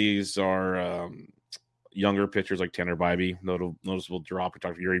 Some of these are younger pitchers like Tanner Bybee, noticeable drop. We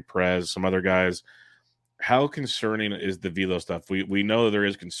talked about Yuri Perez, some other guys. How concerning is the velo stuff? We know there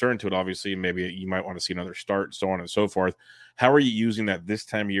is concern to it, obviously. Maybe you might want to see another start, so on and so forth. How are you using that this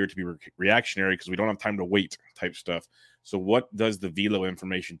time of year to be reactionary because we don't have time to wait type stuff? So what does the velo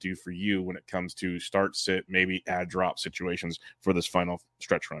information do for you when it comes to start, sit, maybe add drop situations for this final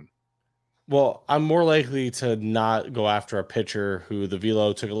stretch run? Well, I'm more likely to not go after a pitcher who the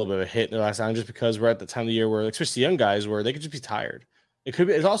velo took a little bit of a hit in their last time just because we're at the time of the year where, especially young guys, where they could just be tired.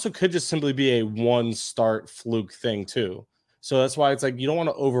 It also could just simply be a one start fluke thing too. So that's why it's like you don't want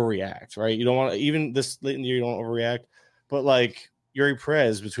to overreact, right? You don't want to, even this late in the year, you don't overreact. But like Yuri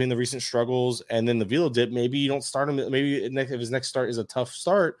Perez, between the recent struggles and then the velo dip, maybe you don't start him. Maybe if his next start is a tough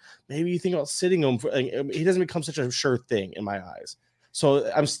start, maybe you think about sitting him. He doesn't become such a sure thing in my eyes.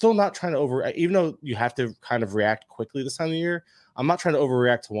 So I'm still not trying to even though you have to kind of react quickly this time of the year, I'm not trying to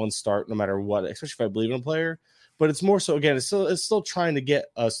overreact to one start no matter what, especially if I believe in a player. But it's more so, again, it's still trying to get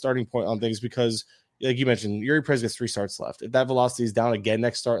a starting point on things because, like you mentioned, Yuri Perez gets 3 starts left. If that velocity is down again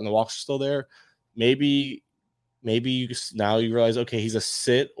next start and the walks are still there, maybe now you realize, okay, he's a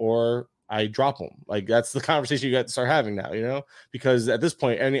sit or I drop him. Like that's the conversation you got to start having now, because at this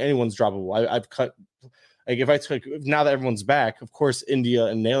point, anyone's droppable. I've cut, like if I took, now that everyone's back, of course, India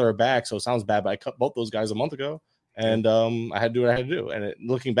and Naylor are back. So it sounds bad, but I cut both those guys a month ago. And I had to do what I had to do. And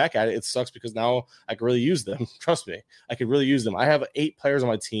looking back at it, it sucks because now I could really use them. Trust me, I could really use them. I have 8 players on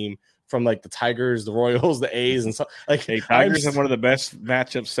my team from like the Tigers, the Royals, the A's, and stuff. Like Tigers have one of the best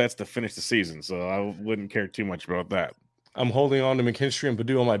matchup sets to finish the season, so I wouldn't care too much about that. I'm holding on to McKinstry and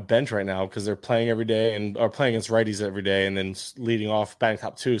Baду on my bench right now because they're playing every day and are playing against righties every day, and then leading off batting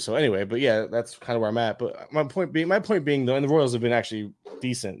top 2. So anyway, but yeah, that's kind of where I'm at. But my point being though, and the Royals have been actually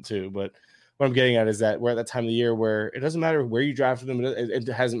decent too, but what I'm getting at is that we're at that time of the year where it doesn't matter where you drafted them. It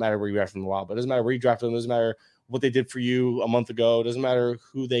hasn't mattered where you drafted them in a while, but it doesn't matter where you drafted them. It doesn't matter what they did for you a month ago. It doesn't matter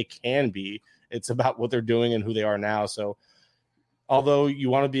who they can be. It's about what they're doing and who they are now. So although you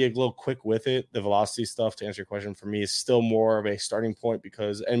want to be a little quick with it, the velocity stuff, to answer your question, for me is still more of a starting point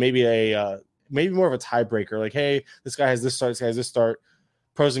and maybe more of a tiebreaker. Like, hey, this guy has this start, this guy has this start.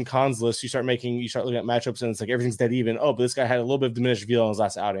 Pros and cons list, you start looking at matchups and it's like everything's dead even. Oh, but this guy had a little bit of diminished velo in his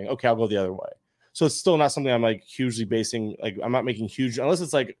last outing. Okay, I'll go the other way. So it's still not something I'm like hugely basing. Like I'm not making huge, unless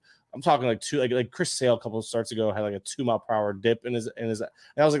it's like I'm talking like 2, like Chris Sale a couple of starts ago had like a 2 mile per hour dip in his. That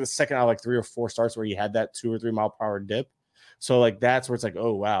was like the second out of like 3 or 4 starts where he had that 2 or 3 mile per hour dip. So like that's where it's like,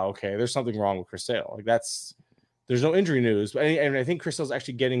 oh wow, okay, there's something wrong with Chris Sale. Like there's no injury news, but and I think Chris Sale's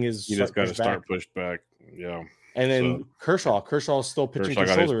actually getting his. He just got to start pushed back. Yeah. And then Kershaw is still pitching for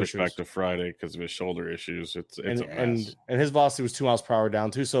shoulder issues. Back to Friday because of his shoulder issues. It's a mess. And his velocity was 2 miles per hour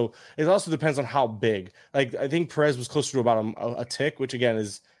down too. So it also depends on how big. Like I think Perez was closer to about a tick, which again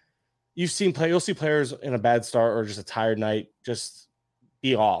is you'll see players in a bad start or just a tired night just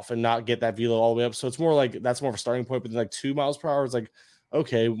be off and not get that velo all the way up. So it's more like that's more of a starting point. But then like 2 miles per hour is like,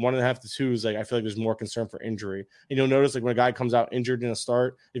 okay, 1.5 to 2 is like I feel like there's more concern for injury. And you'll notice like when a guy comes out injured in a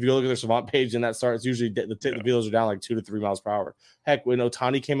start, if you go look at their Savant page in that start, it's usually the velos are down like 2 to 3 miles per hour. Heck, when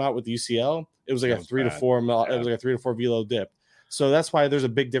Ohtani came out with the UCL, it was like a 3 to 4 it was like a 3 to 4 velo dip. So that's why there's a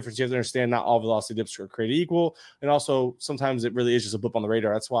big difference. You have to understand not all velocity dips are created equal, and also sometimes it really is just a blip on the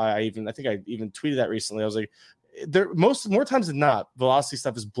radar. That's why I think I even tweeted that recently. I was like, more times than not, velocity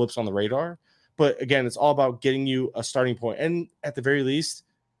stuff is blips on the radar. But again, it's all about getting you a starting point, and at the very least,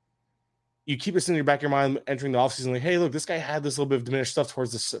 you keep this in your back of your mind entering the offseason, like, hey, look, this guy had this little bit of diminished stuff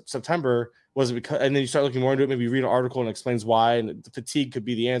towards this September. Was it because? And then you start looking more into it. Maybe you read an article and it explains why, and the fatigue could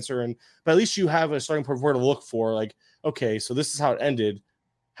be the answer. But at least you have a starting point where to look for. Like, okay, so this is how it ended.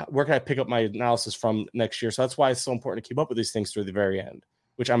 Where can I pick up my analysis from next year? So that's why it's so important to keep up with these things through the very end.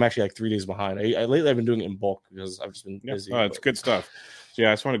 Which I'm actually like 3 days behind. Lately I've been doing it in bulk because I've just been busy. It's good stuff. So yeah,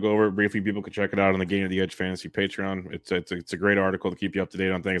 I just want to go over it briefly. People can check it out on the Game of the Edge Fantasy Patreon. It's a great article to keep you up to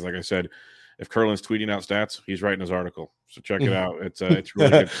date on things. Like I said, if Kurland's tweeting out stats, he's writing his article. So check it out. It's really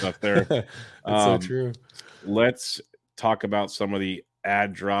good stuff there. That's so true. Let's talk about some of the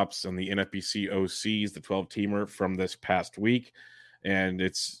ad drops on the NFBC OCs, the 12-teamer from this past week. And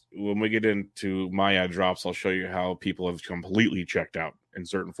it's when we get into my ad drops, I'll show you how people have completely checked out in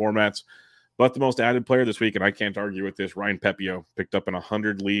certain formats. But the most added player this week, and I can't argue with this, Ryan Pepio, picked up in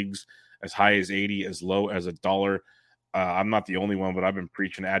 100 leagues, as high as 80, as low as $1. I'm not the only one, but I've been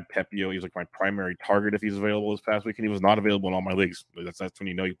preaching add Pepio. He's like my primary target if he's available this past week, and he was not available in all my leagues. That's when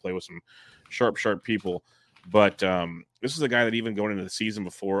you play with some sharp people. But this is a guy that even going into the season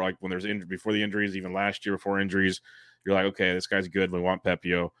before, like when there's before the injuries, even last year before injuries, you're like, okay, this guy's good. We want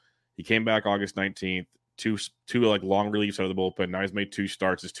Pepio. He came back August 19th, two like long reliefs out of the bullpen. Now he's made 2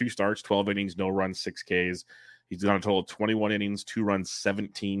 starts. His 2 starts, 12 innings, no runs, 6 Ks. He's done a total of 21 innings, 2 runs,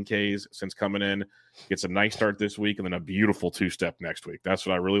 17 Ks since coming in. Gets a nice start this week and then a beautiful 2-step next week. That's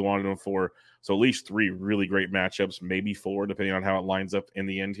what I really wanted him for. So at least 3 really great matchups, maybe 4, depending on how it lines up in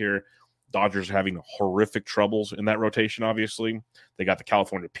the end here. Dodgers are having horrific troubles in that rotation, obviously. They got the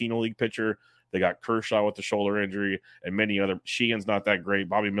California Penal League pitcher. They got Kershaw with the shoulder injury and many other. Sheehan's not that great.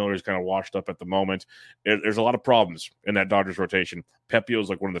 Bobby Miller's kind of washed up at the moment. There's a lot of problems in that Dodgers rotation. Pepio is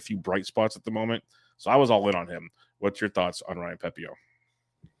like one of the few bright spots at the moment. So I was all in on him. What's your thoughts on Ryan Pepio?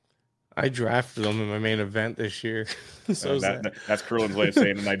 I drafted him in my main event this year. That's Kurland's way of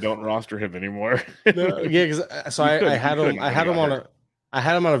saying, and I don't roster him anymore. No, yeah, because I had him on I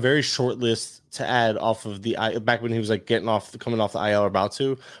had him on a very short list to add off of the back when he was like coming off the IL or about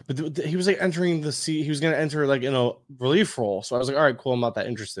to, but he was like entering the he was going to enter like in a relief role. So I was like, all right, cool. I'm not that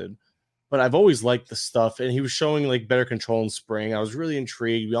interested, but I've always liked the stuff, and he was showing like better control in spring. I was really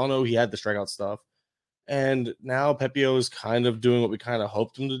intrigued. We all know he had the strikeout stuff, and now Pepio is kind of doing what we kind of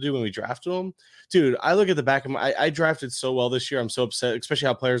hoped him to do when we drafted him. Dude, I look at the back of I drafted so well this year. I'm so upset, especially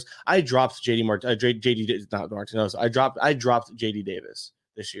how players. I dropped not Martinez. I dropped JD Davis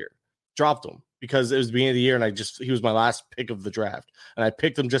this year. Dropped him because it was the beginning of the year, and he was my last pick of the draft, and I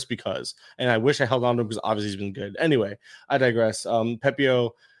picked him just because. And I wish I held on to him because obviously he's been good. Anyway, I digress. Pepio,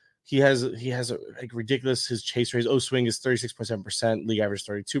 he has a like ridiculous. His chase rate, swing is 36.7%, league average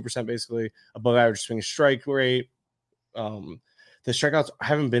 32%, basically above average swing and strike rate. The strikeouts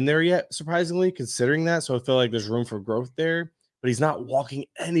haven't been there yet, surprisingly, considering that. So I feel like there's room for growth there, but he's not walking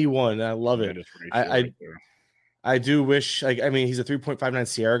anyone. And I love it. I do wish, like, I mean, he's a 3.59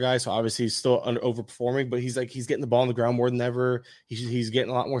 Sierra guy, so obviously he's still overperforming, but he's getting the ball on the ground more than ever. He's getting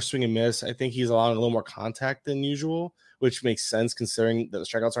a lot more swing and miss. I think he's allowing a little more contact than usual, which makes sense considering that the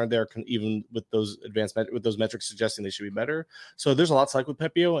strikeouts aren't there, even with those metrics suggesting they should be better. So there's a lot to like with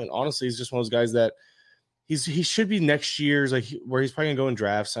Pepio, and honestly, he's just one of those guys that he should be next year's, like, where he's probably gonna go in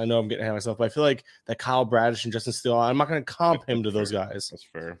drafts. I know I'm getting ahead of myself, but I feel like that Kyle Bradish and Justin Steele, I'm not gonna comp him to those guys. That's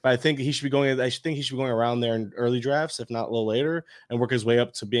fair. But I think he should be going around there in early drafts, if not a little later, and work his way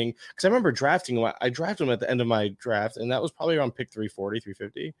up to being, because I remember drafting him. I drafted him at the end of my draft, and that was probably around pick 340,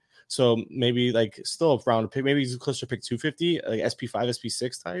 350. So maybe like still around a pick, maybe he's closer to pick 250, like SP5,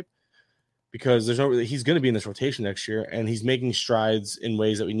 SP6 type. Because he's going to be in this rotation next year, and he's making strides in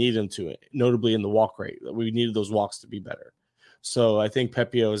ways that we need him to, notably in the walk rate. We needed those walks to be better. So I think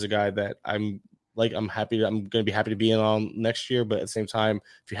Pepio is a guy that I'm going to be happy to be in on next year. But at the same time,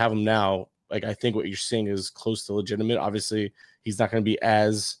 if you have him now, like, I think what you're seeing is close to legitimate. Obviously, he's not going to be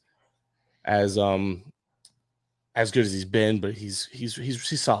as good as he's been, but he's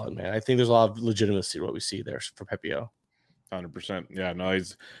solid, man. I think there's a lot of legitimacy to what we see there for Pepio. 100%. Yeah, no,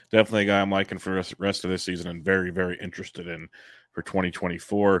 he's definitely a guy I'm liking for the rest of this season and very, very interested in for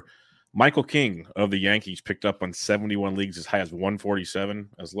 2024. Michael King of the Yankees picked up on 71 leagues as high as 147,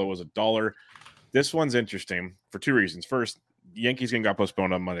 as low as $1. This one's interesting for two reasons. First, the Yankees game got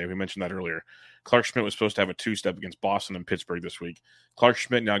postponed on Monday. We mentioned that earlier. Clark Schmidt was supposed to have a two-step against Boston and Pittsburgh this week. Clark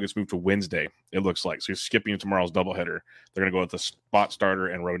Schmidt now gets moved to Wednesday, it looks like. So he's skipping tomorrow's doubleheader. They're going to go with the spot starter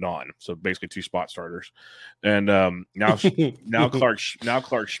and Rodon. So basically two spot starters. And now Clark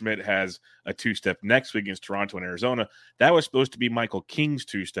Schmidt has a two-step next week against Toronto and Arizona. That was supposed to be Michael King's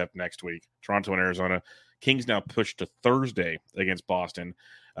two-step next week, Toronto and Arizona. King's now pushed to Thursday against Boston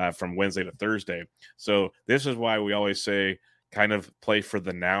from Wednesday to Thursday. So this is why we always say, kind of play for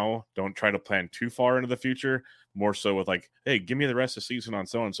the now. Don't try to plan too far into the future. More so with like, hey, give me the rest of the season on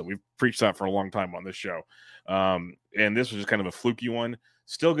so-and-so. We've preached that for a long time on this show. And this was just kind of a fluky one.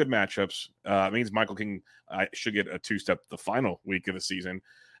 Still good matchups. It means Michael King should get a two-step the final week of the season.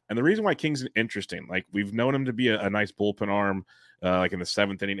 And the reason why King's interesting, like, we've known him to be a nice bullpen arm, like in the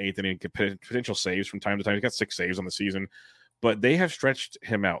 7th inning, 8th inning, potential saves from time to time. He's got 6 saves on the season. But they have stretched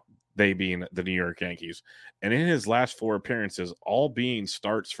him out, they being the New York Yankees. And in his last 4 appearances, all being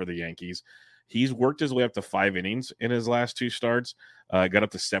starts for the Yankees, he's worked his way up to 5 innings in his last 2 starts, got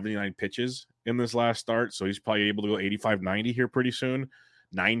up to 79 pitches in this last start. So he's probably able to go 85-90 here pretty soon.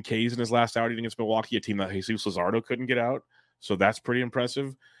 9 Ks in his last outing against Milwaukee, a team that Jesus Luzardo couldn't get out. So that's pretty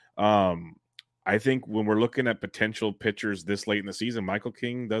impressive. I think when we're looking at potential pitchers this late in the season, Michael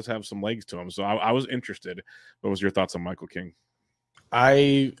King does have some legs to him. So I was interested. What was your thoughts on Michael King?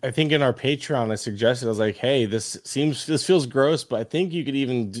 I think in our Patreon, I suggested, I was like, hey, this feels gross, but I think you could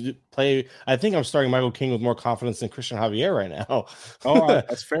even play. I think I'm starting Michael King with more confidence than Christian Javier right now. Oh,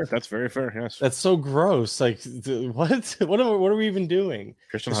 that's fair. That's very fair. Yes. That's so gross. Like, what are we even doing?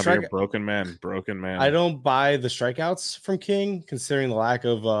 Christian Javier, broken man. I don't buy the strikeouts from King, considering the lack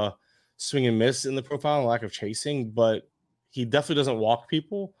of swing and miss in the profile and lack of chasing, but he definitely doesn't walk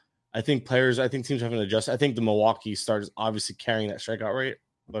people. I think teams haven't adjusted. I think the Milwaukee start is obviously carrying that strikeout rate,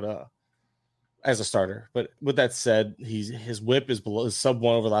 but as a starter. But with that said, his whip is sub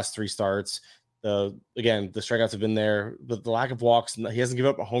 1 over the last 3 starts. Again, the strikeouts have been there, but the lack of walks, he hasn't given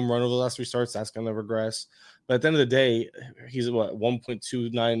up a home run over the last 3 starts. That's going to regress. But at the end of the day, he's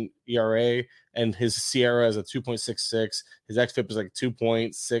 1.29 ERA, and his Sierra is a 2.66. His xFIP is like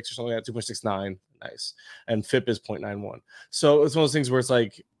 2.6 or something like that, 2.69. Nice. And FIP is 0.91. So it's one of those things where it's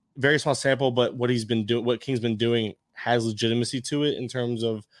like, very small sample, but what King's been doing has legitimacy to it in terms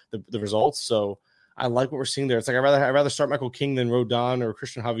of the results. So I like what we're seeing there. It's like I'd rather start Michael King than Rodon or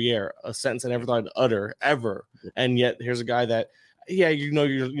Christian Javier, a sentence I never thought I'd utter ever. And yet here's a guy that Yeah,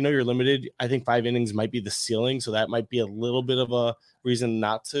 you're limited. I think 5 innings might be the ceiling, so that might be a little bit of a reason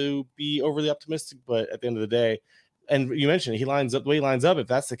not to be overly optimistic. But at the end of the day, and you mentioned he lines up the way he lines up. If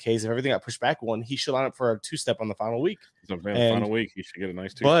that's the case, if everything got pushed back one, he should line up for a 2-step on the final week. So final week, he should get a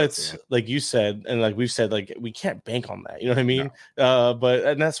nice 2-step. But like you said, and like we've said, like we can't bank on that. You know what I mean? No.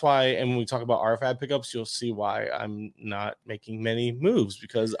 And that's why. And when we talk about our FAAB pickups, you'll see why I'm not making many moves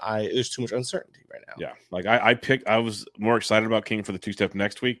because there's too much uncertainty right now. Yeah, like I was more excited about King for the 2-step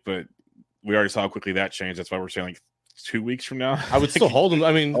next week, but we already saw how quickly that changed. That's why we're saying like 2 weeks from now. I would still hold him.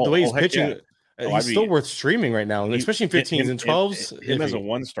 I mean, the way he's pitching. Yeah. He's still worth streaming right now, and especially in 15s and 12s. Him as a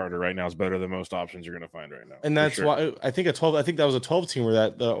 1 starter right now is better than most options you're going to find right now. And that's why I think that was a 12 teamer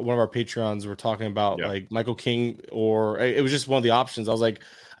that one of our Patreons were talking about, like Michael King, or it was just one of the options. I was like,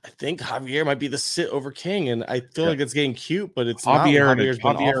 I think Javier might be the sit over King, and I feel like it's getting cute, but it's Javier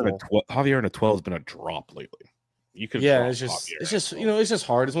not. Javier in a 12 has been a drop lately. You could, it's just it's just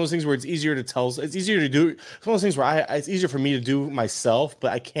hard. It's one of those things where it's easier to tell. It's easier to do. It's one of those things where it's easier for me to do myself,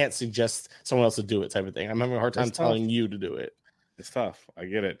 but I can't suggest someone else to do it, type of thing. I'm having a hard time telling you to do it. It's tough. I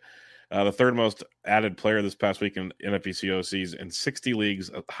get it. The third most added player this past week in NFBC OCs in 60 leagues,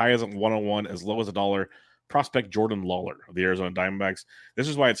 high as 101, as low as $1. Prospect Jordan Lawler of the Arizona Diamondbacks. This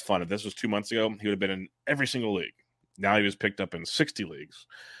is why it's fun. If this was 2 months ago, he would have been in every single league. Now he was picked up in 60 leagues.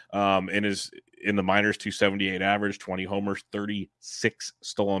 In the minors, 278 average, 20 homers, 36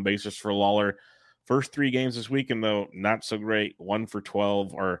 stolen bases for Lawler. First 3 games this weekend, though, not so great. 1 for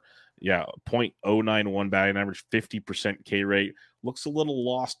 12, or 0.091 batting average, 50% K rate. Looks a little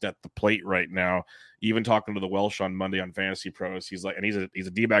lost at the plate right now. Even talking to the Welsh on Monday on Fantasy Pros, he's like, and he's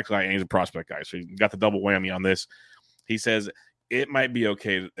a D-back guy and he's a prospect guy, so he got the double whammy on this. He says it might be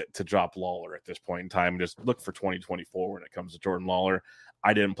okay to drop Lawler at this point in time. Just look for 2024 when it comes to Jordan Lawler.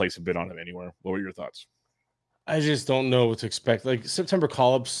 I didn't place a bid on him anywhere. What were your thoughts? I just don't know what to expect. Like September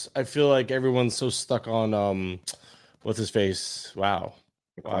call-ups, I feel like everyone's so stuck on what's his face? Wow.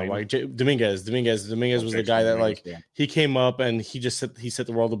 Dominguez. Dominguez was the guy that he came up and he set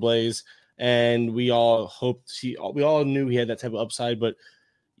the world ablaze, and we all knew he had that type of upside, but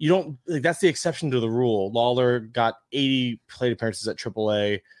you don't that's the exception to the rule. Lawler got 80 plate appearances at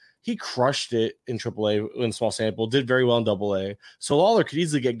AAA. He crushed it in AAA in small sample, did very well in AA. So Lawler could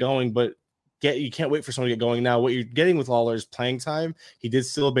easily get going, but you can't wait for someone to get going now. What you're getting with Lawler is playing time. He did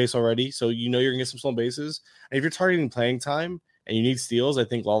steal a base already, so you're going to get some stolen bases. And if you're targeting playing time and you need steals, I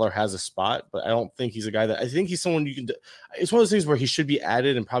think Lawler has a spot, but I don't think he's a guy I think he's someone you can – it's one of those things where he should be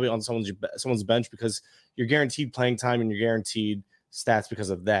added and probably on someone's bench because you're guaranteed playing time and you're guaranteed stats because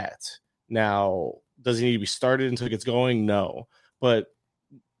of that. Now, does he need to be started until he gets going? No. But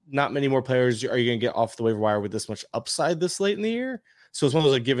not many more players are you going to get off the waiver wire with this much upside this late in the year. So it's one of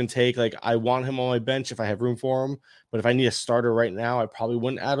those give and take. Like I want him on my bench if I have room for him, but if I need a starter right now, I probably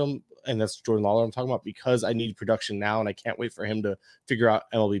wouldn't add him. And that's Jordan Lawler I'm talking about because I need production now and I can't wait for him to figure out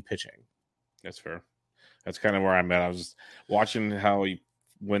MLB pitching. That's fair. That's kind of where I'm at. I was just watching how he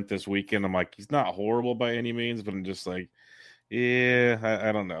went this weekend. I'm like, he's not horrible by any means, but I'm just like,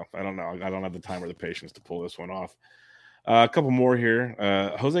 I don't know. I don't have the time or the patience to pull this one off. A couple more here.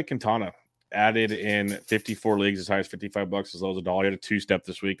 Jose Quintana added in 54 leagues as high as $55, as low as $1. He had a 2-step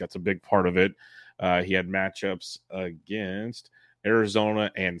this week. That's a big part of it. He had matchups against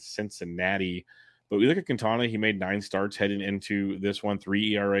Arizona and Cincinnati. But we look at Quintana, he made 9 starts heading into this one,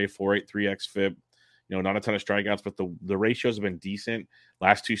 3 ERA, 4.83 xFIP. Not a ton of strikeouts, but the ratios have been decent.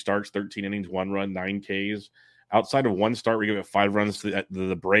 Last 2 starts, 13 innings, 1 run, 9 Ks. Outside of 1 start, we give it 5 runs to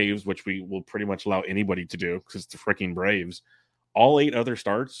the Braves, which we will pretty much allow anybody to do because it's the freaking Braves. All 8 other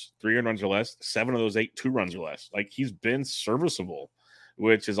starts, 3 runs or less. 7 of those 8, 2 runs or less. Like he's been serviceable,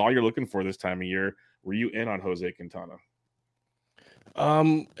 which is all you're looking for this time of year. Were you in on Jose Quintana?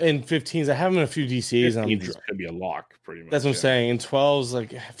 In 15s, I have him in a few DCs. 15s could be a lock, pretty much. That's what I'm saying. In 12s,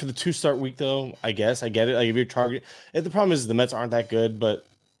 like for the 2-start week, though, I guess I get it. Like if you're targeting, the problem is the Mets aren't that good, but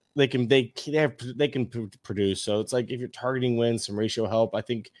they can produce. So it's like if you're targeting wins, some ratio help. I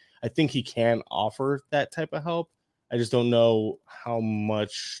think he can offer that type of help. I just don't know how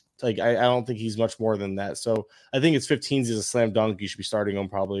much. Like I don't think he's much more than that. So I think it's 15s is a slam dunk. You should be starting him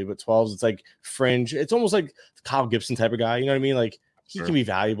probably, but 12s it's like fringe. It's almost like the Kyle Gibson type of guy. You know what I mean? Like he can be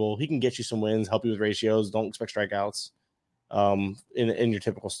valuable. He can get you some wins, help you with ratios. Don't expect strikeouts. In your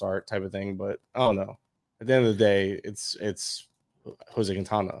typical start type of thing. But I don't know. At the end of the day, it's Jose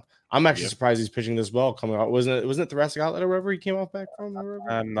Quintana. I'm actually surprised he's pitching this well coming out. Wasn't it thoracic outlet or wherever he came off back from?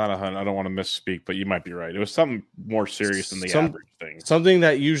 I'm not 100. I don't want to misspeak, but you might be right. It was something more serious than the average thing. Something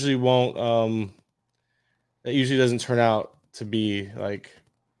that usually won't. That usually doesn't turn out to be like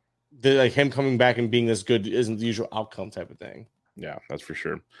him coming back and being this good isn't the usual outcome type of thing. Yeah, that's for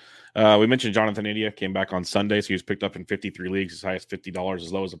sure. We mentioned Jonathan India came back on Sunday, so he was picked up in 53 leagues, as high as $50,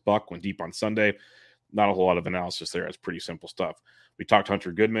 as low as $1, went deep on Sunday. Not a whole lot of analysis there. It's pretty simple stuff. We talked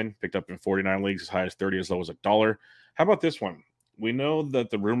Hunter Goodman, picked up in 49 leagues, as high as 30, as low as $1. How about this one? We know that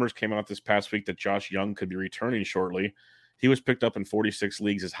the rumors came out this past week that Josh Young could be returning shortly. He was picked up in 46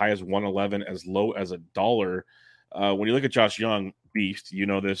 leagues, as high as 111, as low as $1. When you look at Josh Young, beast, you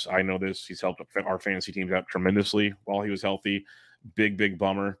know this, I know this. He's helped our fantasy teams out tremendously while he was healthy. Big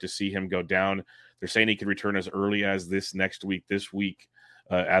bummer to see him go down. They're saying he could return as early as this week,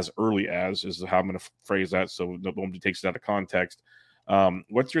 as early as is how I'm going to phrase that, so nobody takes it out of context.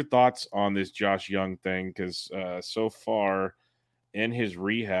 What's your thoughts on this Josh Young thing? Because so far in his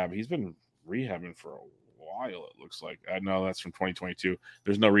rehab, he's been rehabbing for a while, it looks like. I know that's from 2022.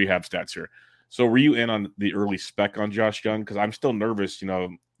 There's no rehab stats here. So were you in on the early spec on Josh Young? Because I'm still nervous, a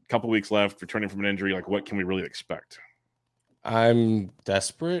couple weeks left, returning from an injury. Like, what can we really expect? I'm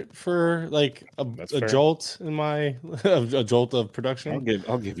desperate for like a jolt in my a jolt of production.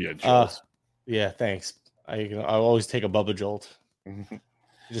 I'll give you a jolt. Yeah, thanks. I always take a Bubba jolt. Mm-hmm.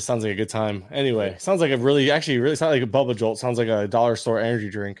 It just sounds like a good time. Anyway, sounds like really sounds like a Bubba jolt. Sounds like a dollar store energy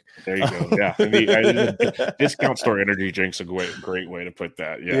drink. There you go. Yeah, the discount store energy drink's a great way to put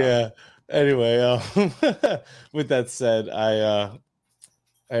that. Yeah. Anyway, with that said,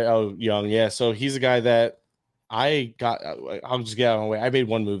 Young. Yeah, so he's a guy that I'll just get out of my way. I made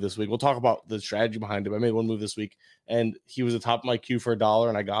one move this week. We'll talk about the strategy behind him. I made one move this week, and he was the top of my queue for $1,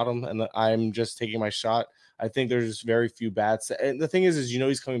 and I got him, and I'm just taking my shot. I think there's very few bats. And the thing is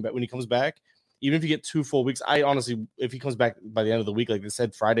he's coming back. When he comes back, even if you get 2 full weeks, I honestly, if he comes back by the end of the week, like they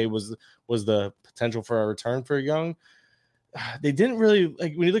said, Friday was the potential for a return for Young. They didn't really,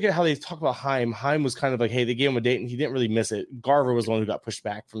 like, when you look at how they talk about Heim was kind of like, hey, they gave him a date and he didn't really miss it. Garver was the one who got pushed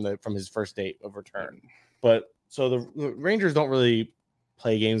back from his first date of return. But so the Rangers don't really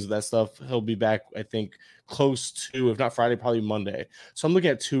play games with that stuff. He'll be back, I think, close to, if not Friday, probably Monday. So I'm looking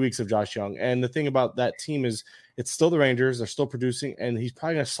at 2 weeks of Josh Young. And the thing about that team is it's still the Rangers. They're still producing, and he's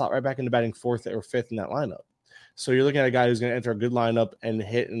probably going to slot right back into batting 4th or 5th in that lineup. So you're looking at a guy who's going to enter a good lineup and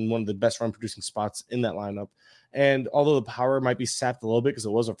hit in one of the best run-producing spots in that lineup. And although the power might be sapped a little bit because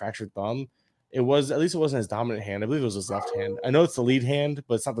it was a fractured thumb, it wasn't his dominant hand. I believe it was his left hand. I know it's the lead hand,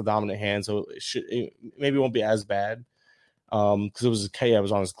 but it's not the dominant hand, so maybe it won't be as bad. Because it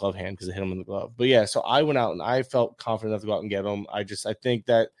was on his glove hand because it hit him in the glove. But yeah, so I went out and I felt confident enough to go out and get him. I think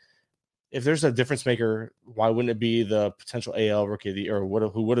that if there's a difference maker, why wouldn't it be the potential AL Rookie of the Year, or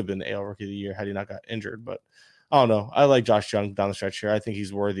who would have been the AL Rookie of the Year had he not got injured? But I don't know. I like Josh Young down the stretch here. I think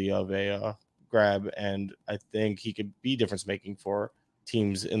he's worthy of a grab, and I think he could be difference making for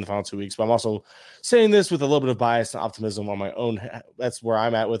teams in the final 2 weeks. But I'm also saying this with a little bit of bias and optimism on my own. That's where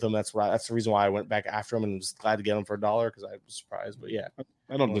I'm at with him. That's the reason why I went back after him and was glad to get him for $1 because I was surprised. But yeah,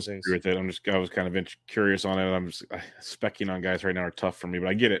 I don't disagree with it. I was kind of curious on it. I'm just specking on guys right now are tough for me, but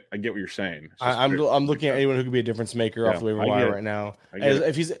I get it. I get what you're saying. I'm looking at anyone who could be a difference maker off the waiver wire right now.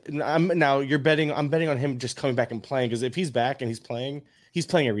 I'm betting on him just coming back and playing, because if he's back and he's playing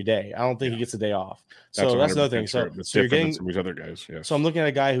every day. I don't think he gets a day off. So that's another thing. So you're getting some of these other guys. Yes. So I'm looking at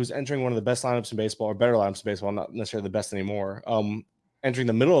a guy who's entering one of the best lineups in baseball, or better lineups in baseball, not necessarily the best anymore. Entering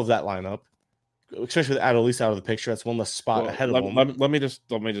the middle of that lineup, especially with Adolis out of the picture. That's one less spot ahead of him. Let me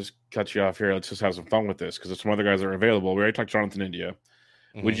just cut you off here. Let's just have some fun with this, because there's some other guys that are available. We already talked Jonathan India.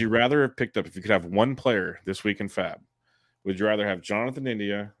 Mm-hmm. Would you rather have picked up, if you could have one player this week in FAAB, would you rather have Jonathan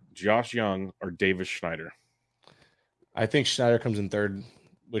India, Josh Young, or Davis Schneider? I think Schneider comes in third,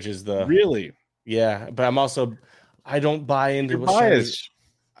 which is the really, yeah. But I don't buy into bias.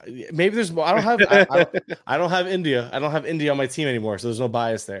 Maybe there's. I don't have India. I don't have India on my team anymore, so there's no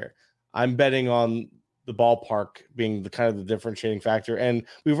bias there. I'm betting on the ballpark being the kind of the differentiating factor, and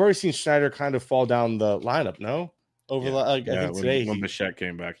we've already seen Schneider kind of fall down the lineup. No, I think today when Bichette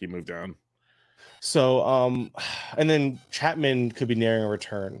came back, he moved down. So, and then Chapman could be nearing a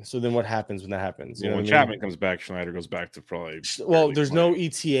return. So then what happens when that happens? When Chapman comes back, Schneider goes back to probably. Well, there's no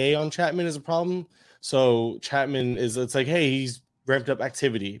ETA on Chapman is a problem. So Chapman it's like, hey, he's ramped up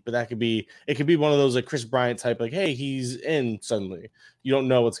activity, but it could be one of those like Chris Bryant type, like, hey, he's in suddenly. You don't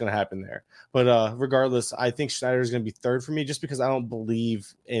know what's going to happen there. But regardless, I think Schneider is going to be third for me, just because I don't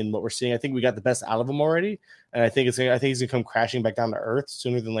believe in what we're seeing. I think we got the best out of him already, and I think he's going to come crashing back down to earth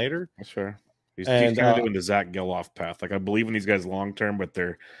sooner than later. That's fair. He's kind of doing the Zach Geloff path. Like, I believe in these guys long term, but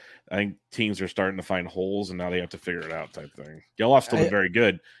I think teams are starting to find holes, and now they have to figure it out type thing. Geloff's still been very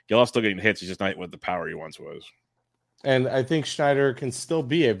good. Geloff's still getting hits. He's just not with the power he once was. And I think Schneider can still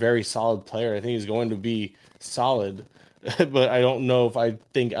be a very solid player. I think he's going to be solid. but I don't know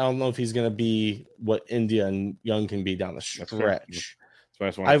if he's going to be what India and Young can be down the stretch.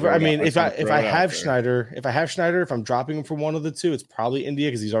 If I have Schneider, if I'm dropping him for one of the two, it's probably India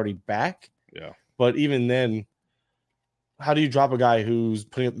because he's already back. Yeah. But even then, how do you drop a guy who's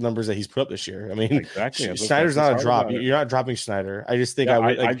putting up the numbers that he's put up this year? I mean, exactly. Schneider's not a drop. You're not dropping Schneider. I just think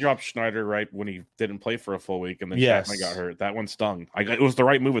I dropped Schneider right when he didn't play for a full week, and then Chapman got hurt. That one stung. It was the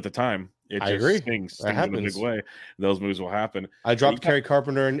right move at the time. I agree. Stings in a big way. Those moves will happen. I dropped Kerry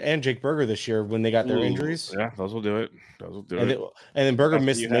Carpenter and Jake Berger this year when they got their injuries. Yeah, those will do it. And then Berger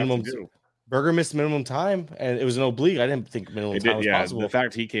missed minimum. Berger missed minimum time, and it was an oblique. I didn't think minimum time was possible. The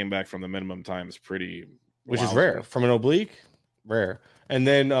fact he came back from the minimum time is pretty, which is rare from an oblique. Rare. And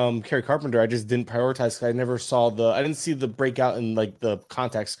then Kerry Carpenter, I just didn't prioritize because I never saw I didn't see the breakout and like the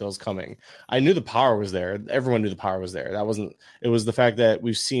contact skills coming. I knew the power was there. Everyone knew the power was there. It was the fact that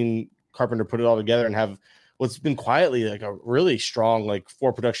we've seen Carpenter put it all together and have what's been quietly like a really strong, like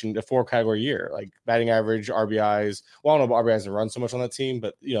four category year, like batting average, RBIs. Well, I don't know about RBIs and runs so much on that team,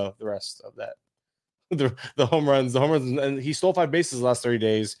 but the rest of that. The home runs, and he stole 5 bases the last 30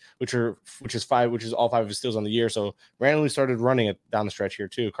 days, which is all 5 of his steals on the year. So randomly started running it down the stretch here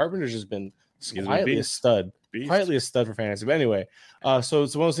too. Carpenter's just been quietly a stud for fantasy. But anyway, so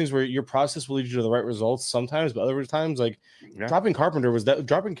it's one of those things where your process will lead you to the right results sometimes, but other times dropping Carpenter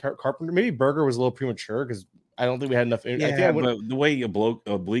maybe Berger was a little premature because I don't think we had enough. But the way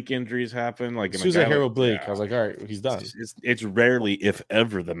oblique injuries happen, like as soon as I hear oblique, I was like, all right, he's done. It's rarely, if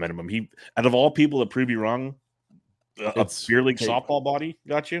ever, the minimum. He, out of all people that prove you wrong, a beer league softball body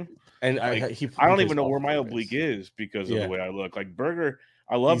got you. And I don't even know where my oblique is because of the way I look. Like Berger,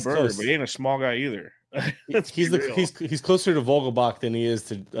 I love Berger, but he ain't a small guy either. he's closer to Vogelbach than he is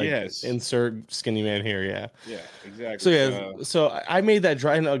to insert skinny man here. Yeah, exactly. So I made that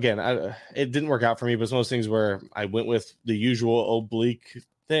drive. And again, it didn't work out for me, but it's one of those things where I went with the usual oblique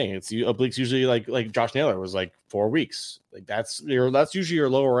thing. Oblique's usually like Josh Naylor was like 4 weeks. Like that's usually your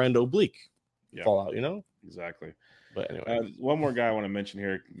lower end oblique fallout. Exactly. But anyway, one more guy I want to mention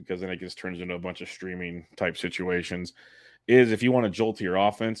here because then it just turns into a bunch of streaming type situations. Is if you want to jolt to your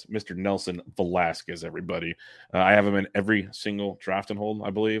offense, Mr. Nelson Velasquez, everybody. I have him in every single draft and hold,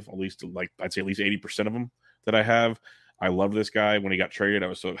 I believe. I'd say at least 80% of them that I have. I love this guy. When he got traded, I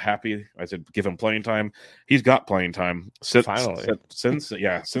was so happy. I said, give him playing time. He's got playing time. Finally. Since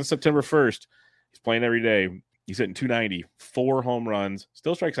September 1st, he's playing every day. He's hitting 290, 4 home runs.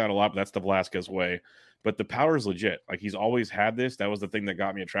 Still strikes out a lot, but that's the Velasquez way. But the power is legit. Like, he's always had this. That was the thing that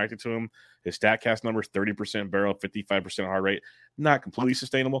got me attracted to him. His StatCast numbers, 30% barrel, 55% heart rate. Not completely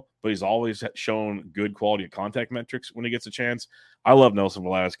sustainable, but he's always shown good quality of contact metrics when he gets a chance. I love Nelson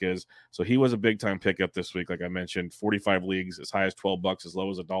Velasquez. So he was a big-time pickup this week, like I mentioned. 45 leagues, as high as $12, as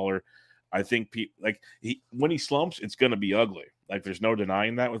low as $1. I think when he slumps, it's going to be ugly. Like, there's no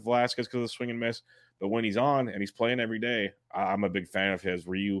denying that with Velasquez because of the swing and miss. But when he's on and he's playing every day, I'm a big fan of his.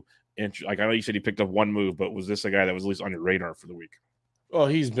 I know you said he picked up one move, but was this a guy that was at least on your radar for the week? Well,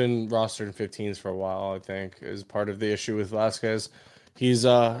 he's been rostered in 15s for a while, I think, is part of the issue with Velasquez. He's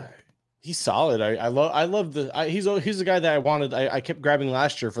solid. I love he's the guy that I wanted. I kept grabbing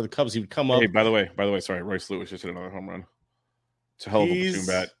last year for the Cubs. He would come up. Hey, by the way, sorry, Royce Lewis just hit another home run. It's a hell of a platoon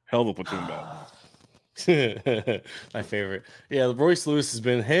bat. Hell of a platoon bat. My favorite. Yeah, Royce Lewis has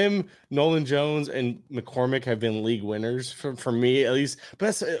been him, Nolan Jones, and McCormick have been league winners for me at least. But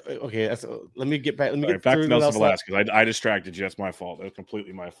that's okay. Let me get back. Back to Nelson Velasquez. I distracted you. That's my fault. That was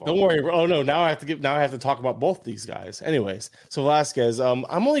completely my fault. Don't worry. Oh no, now I have to talk about both these guys. Anyways, so Velasquez. I'm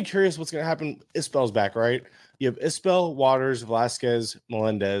only curious what's gonna happen. Isbell's back, right? You have Isbell, Waters, Velasquez,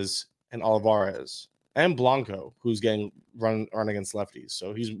 Melendez, and Olivares, and Blanco, who's getting run against lefties.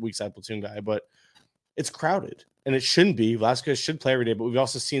 So he's weak side platoon guy, but it's crowded, and it shouldn't be. Velasquez should play every day, but we've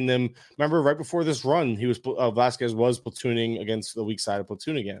also seen them. Remember, right before this run, Velasquez was platooning against the weak side of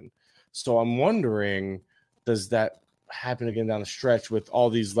platoon again. So I'm wondering, does that happen again down the stretch with all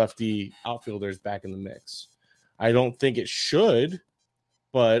these lefty outfielders back in the mix? I don't think it should,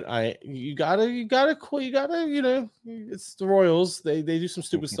 but you gotta, it's the Royals. They do some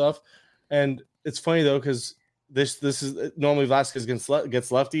stupid stuff, and it's funny though because this is normally Velasquez gets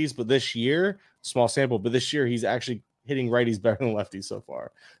lefties, but this year, small sample, but this year he's actually hitting righties better than lefties so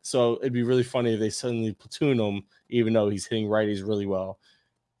far. So it'd be really funny if they suddenly platoon him, even though he's hitting righties really well.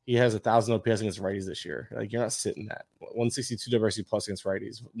 He has 1,000 OPS against righties this year. Like, you're not sitting that 162 WRC plus against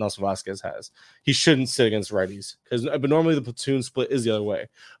righties. Nelson Velasquez has. He shouldn't sit against righties but normally the platoon split is the other way.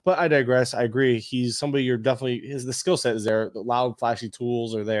 But I digress. I agree. He's somebody the skill set is there. The loud, flashy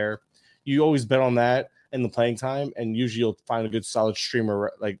tools are there. You always bet on that in the playing time, and usually you'll find a good solid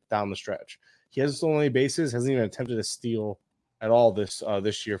streamer like down the stretch. He hasn't stolen any bases, hasn't even attempted a steal at all this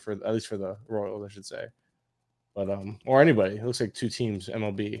year, for at least for the Royals, I should say. But or anybody. It looks like 2 teams,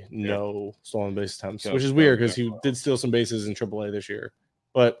 MLB, no stolen base attempts, which is weird because he did steal some bases in AAA this year.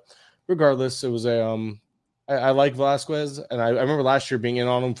 But regardless, it was a I like Velasquez, and I remember last year being in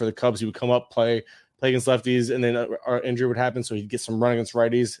on him for the Cubs. He would come up, play against lefties, and then our injury would happen, so he'd get some run against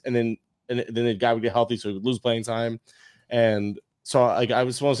righties, and then the guy would get healthy, so he would lose playing time. And so I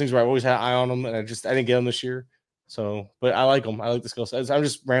was one of those things where I always had an eye on him, and I didn't get him this year. So, but I like him. I like the skill set. I'm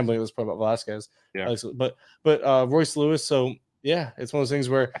just rambling at this point about Velasquez. Yeah. But Royce Lewis. So yeah, it's one of those things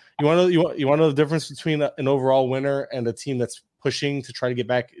where you want to know the difference between an overall winner and a team that's pushing to try to get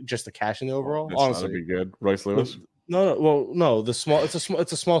back just the cash in the overall. Honestly, that'd be good. Royce Lewis. No. It's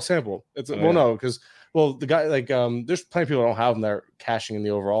a small sample. No, because the guy there's plenty of people that don't have them that are cashing in the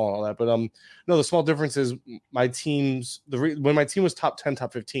overall and all that. But no, the small difference is my team's when my team was top 10,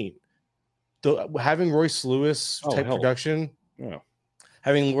 top 15. Having Royce Lewis type production,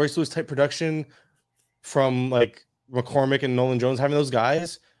 having Royce Lewis type production from like McCormick and Nolan Jones, having those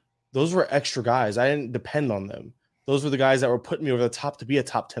guys, those were extra guys. I didn't depend on them. Those were the guys that were putting me over the top to be a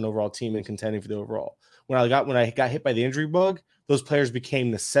top 10 overall team and contending for the overall. When I got hit by the injury bug, those players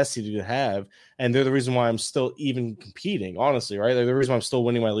became necessity to have, and they're the reason why I'm still even competing. Honestly, right? They're the reason why I'm still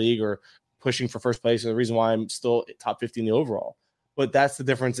winning my league or pushing for first place, or the reason why I'm still top 50 in the overall. But that's the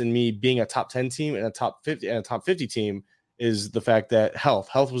difference in me being a top 10 team and a top 50 team is the fact that health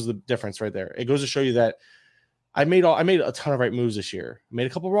was the difference right there. It goes to show you that I made a ton of right moves this year. I made a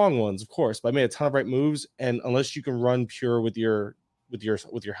couple wrong ones, of course, but I made a ton of right moves. And unless you can run pure with your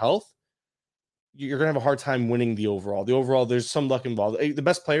health, you're gonna have a hard time winning the overall. The overall, there's some luck involved. The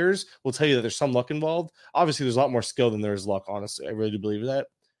best players will tell you that there's some luck involved. Obviously, there's a lot more skill than there is luck. Honestly, I really do believe that.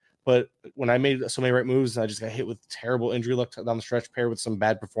 But when I made so many right moves and I just got hit with terrible injury luck down the stretch, paired with some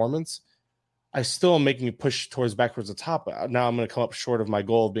bad performance, I still am making a push towards the top. Now I'm going to come up short of my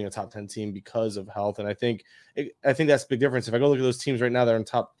goal of being a top 10 team because of health. And I think that's a big difference. If I go look at those teams right now that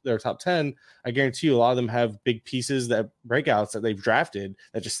are they're top 10, I guarantee you a lot of them have big pieces breakouts that they've drafted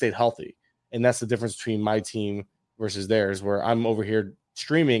that just stayed healthy. And that's the difference between my team versus theirs, where I'm over here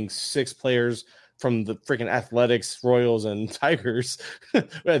streaming 6 players from the freaking Athletics, Royals, and Tigers.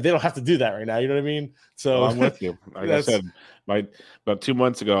 They don't have to do that right now. You know what I mean? So I'm with you. Like I said, about 2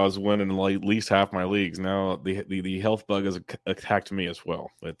 months ago, I was winning at least half my leagues. Now the health bug has attacked me as well.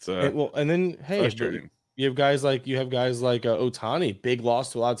 It's and then frustrating. You have guys like Ohtani, big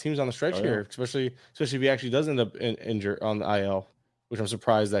loss to a lot of teams on the stretch here, especially if he actually does end up injured on the IL, which I'm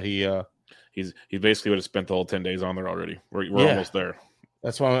surprised that he basically would have spent the whole 10 days on there already. We're almost there.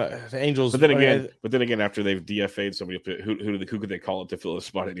 That's why the Angels. But then again, after they've DFA'd somebody, who could they call it to fill the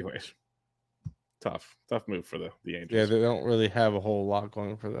spot anyways? Tough move for the Angels. Yeah, they don't really have a whole lot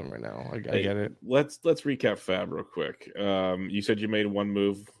going for them right now. I get it. Let's recap FAAB real quick. You said you made one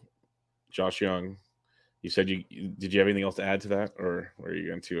move, Josh Young. You said did you have anything else to add to that, or are you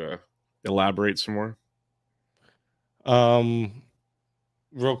going to elaborate some more?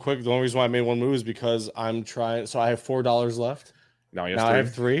 Real quick, the only reason why I made one move is because I'm trying. So I have $4 left. Now I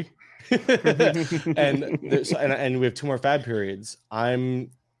have 3. and we have 2 more FAAB periods. I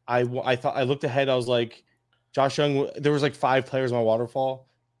looked ahead. I was like, Josh Young. There was like 5 players on my waterfall,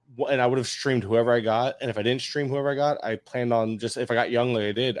 and I would have streamed whoever I got. And if I didn't stream whoever I got, I planned on just if I got Young like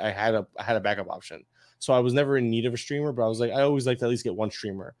I did, I had a backup option. So I was never in need of a streamer, but I was like, I always like to at least get one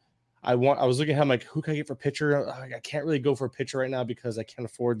streamer. I was looking at him like, who can I get for pitcher? I can't really go for a pitcher right now because I can't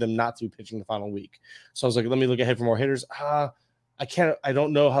afford them not to be pitching the final week. So I was like, let me look ahead for more hitters. I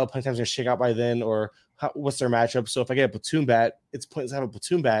don't know how the playing time's going to shake out by then or what's their matchup. So if I get a platoon bat, it's pointless to have a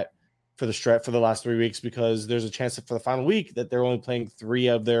platoon bat for the last 3 weeks because there's a chance that for the final week that they're only playing 3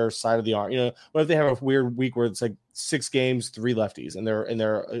 of their side of the arm. What if they have a weird week where it's like 6 games, 3 lefties, and they're in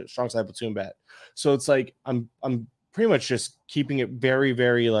their strong side platoon bat. So it's like I'm pretty much just keeping it very,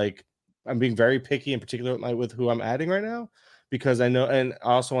 very I'm being very picky in particular with who I'm adding right now. Because I know, and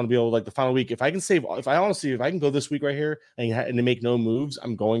I also want to be able to the final week. If I can go this week right here and make no moves,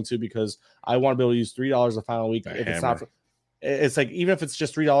 I'm going to because I want to be able to use $3 the final week. It's like even if it's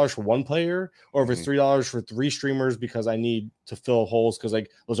just $3 for one player, or if it's $3 for 3 streamers because I need to fill holes because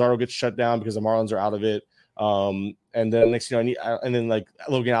like Lazaro gets shut down because the Marlins are out of it. And then next I need, and then like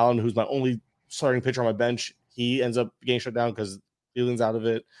Logan Allen, who's my only starting pitcher on my bench, he ends up getting shut down because Thielens out of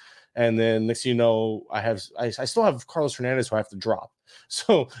it. And then next I still have Carlos Hernandez who I have to drop.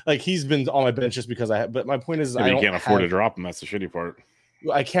 So like he's been on my bench just because but my point is you can't afford to drop him. That's the shitty part.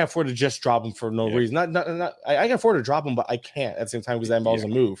 I can't afford to just drop him for no reason. Not I can afford to drop him, but I can't at the same time because that involves a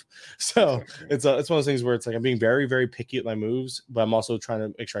move. So it's one of those things where it's like I'm being very, very picky at my moves, but I'm also trying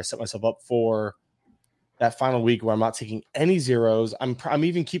to make sure I set myself up for that final week where I'm not taking any zeros. I'm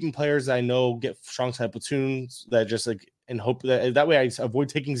even keeping players that I know get strong side platoons that just like and hope that way I avoid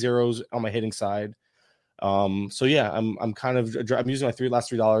taking zeros on my hitting side. So yeah, I'm using my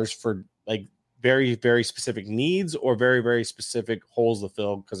last $3 for like very, very specific needs or very, very specific holes to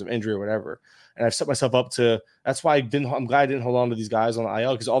fill because of injury or whatever. And I've set myself up to, that's why I'm glad I didn't hold on to these guys on the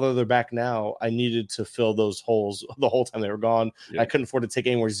IL because although they're back now, I needed to fill those holes the whole time they were gone. I couldn't afford to take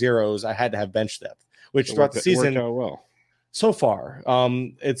any more zeros. I had to have bench depth, which throughout the season, worked out well. So far,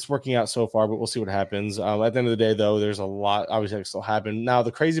 it's working out so far, but we'll see what happens. At the end of the day, though, there's a lot obviously that still happen. Now,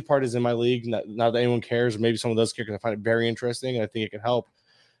 the crazy part is in my league, not that anyone cares, or maybe someone does care because I find it very interesting and I think it can help.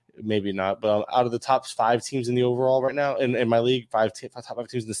 Maybe not, but out of the top 5 teams in the overall right now in my league, top 5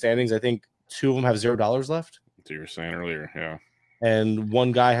 teams in the standings, I think 2 of them have $0 left. What you were saying earlier, yeah. And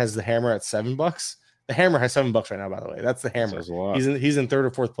one guy has the hammer at $7. The hammer has $7 right now, by the way. That's the hammer. He's in 3rd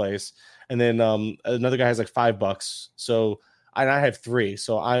or 4th place, and then another guy has like $5. So I have 3.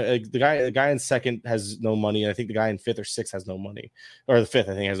 So the guy in 2nd has no money, and I think the guy in 5th or 6th has no money, or the 5th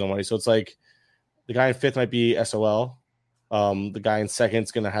I think has no money. So it's like the guy in 5th might be SOL. The guy in 2nd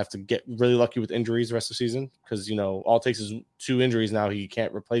is going to have to get really lucky with injuries the rest of the season because, all it takes is 2 injuries now. He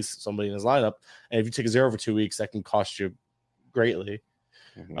can't replace somebody in his lineup. And if you take a 0 for 2 weeks, that can cost you greatly.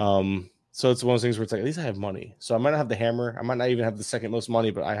 Mm-hmm. So it's one of those things where it's like, at least I have money. So I might not have the hammer. I might not even have the 2nd most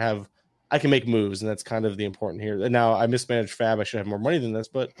money, but I can make moves. And that's kind of the important here. And now I mismanaged FAAB. I should have more money than this,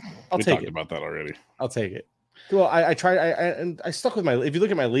 but I'll take it. We talked about that already. I'll take it. Well, I tried. I stuck with if you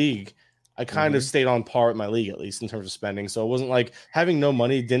look at my league, I kind of stayed on par with my league, at least in terms of spending. So it wasn't like having no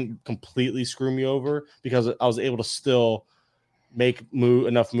money didn't completely screw me over because I was able to still make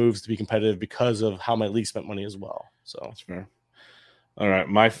enough moves to be competitive because of how my league spent money as well. So that's fair. All right.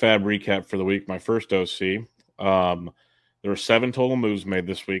 My FAAB recap for the week, my first OC. There were 7 total moves made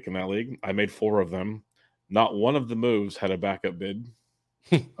this week in that league. I made 4 of them. Not one of the moves had a backup bid.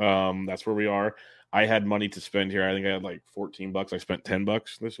 That's where we are. I had money to spend here. I think I had like $14. I spent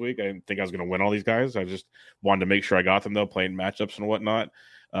 $10 this week. I didn't think I was going to win all these guys. I just wanted to make sure I got them, though, playing matchups and whatnot.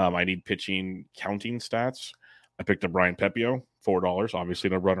 I need pitching counting stats. I picked up Brian Pepio, $4, obviously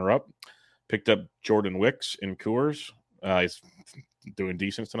the runner-up. Picked up Jordan Wicks in Coors. He's doing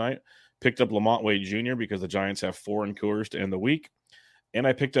decent tonight. Picked up Lamont Wade Jr. because the Giants have 4 in Coors to end the week. And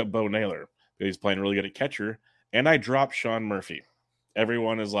I picked up Bo Naylor because he's playing really good at catcher. And I dropped Sean Murphy.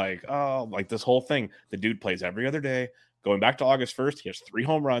 Everyone is like, oh, like this whole thing. The dude plays every other day. Going back to August 1st, he has 3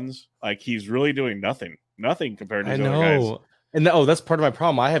 home runs. Like he's really doing nothing compared to these other guys. And that's part of my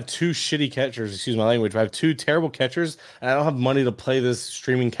problem. I have 2 shitty catchers, excuse my language, but I have 2 terrible catchers, and I don't have money to play this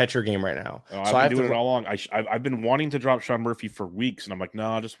streaming catcher game right now. Oh, so I've been doing it all along. I've been wanting to drop Sean Murphy for weeks, and I'm like,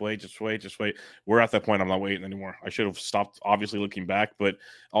 no, just wait. We're at that point. I'm not waiting anymore. I should have stopped, obviously, looking back, but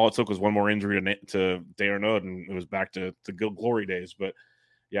all it took was one more injury to D'Arnaud, and it was back to glory days. But,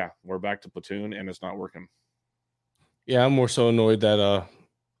 yeah, we're back to platoon, and it's not working. Yeah, I'm more so annoyed that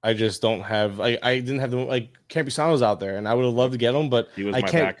I just don't have. I didn't have the Campisano's out there, and I would have loved to get him, but he was my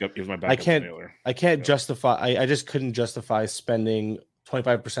backup. He was my backup. I can't justify. I just couldn't justify spending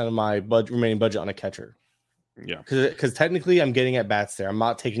 25% of my remaining budget on a catcher. Yeah, because technically I'm getting at bats there. I'm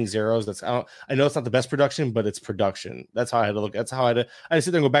not taking zeros. I know it's not the best production, but it's production. That's how I had to look. That's how I had to sit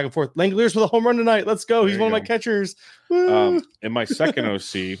there and go back and forth. Langoliers with a home run tonight. Let's go. He's one of my catchers. In my second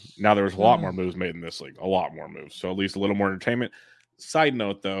OC, now there was a lot more moves made in this league. A lot more moves. So at least a little more entertainment. Side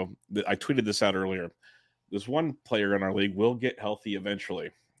note, though, I tweeted this out earlier. This one player in our league will get healthy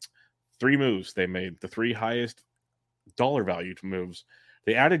eventually. 3 moves they made, the 3 highest dollar value to moves.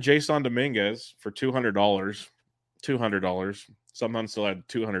 They added Jason Dominguez for $200. Someone still had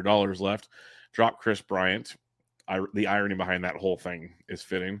 $200 left. Dropped Chris Bryant. The irony behind that whole thing is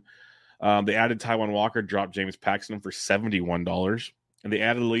fitting. They added Taijuan Walker, dropped James Paxton for $71. And they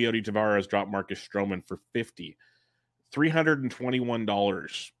added Leody Taveras, dropped Marcus Stroman for $50.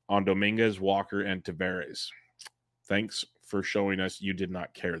 $321 on Dominguez, Walker, and Taveras. Thanks for showing us you did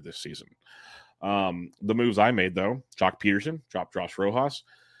not care this season. The moves I made, though, Jock Peterson, dropped Josh Rojas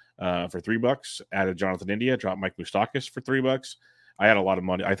for $3. Added Jonathan India, dropped Mike Moustakas for $3. I had a lot of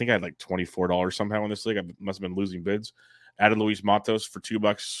money. I think I had like $24 somehow in this league. I must have been losing bids. Added Luis Matos for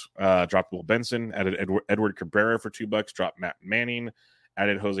 $2. Dropped Will Benson. Added Edward Cabrera for $2. Dropped Matt Manning.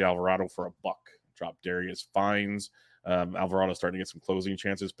 Added Jose Alvarado for $1. Dropped Darius Fines. Alvarado starting to get some closing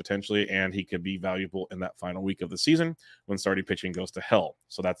chances potentially, and he could be valuable in that final week of the season when starting pitching goes to hell.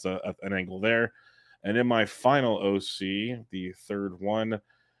 So that's an angle there. And in my final OC, the third one,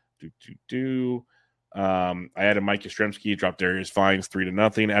 I added Mike Yastrzemski, dropped Darius Vines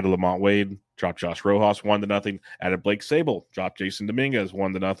 3-0, added Lamont Wade, dropped Josh Rojas 1-0, added Blake Sable, dropped Jason Dominguez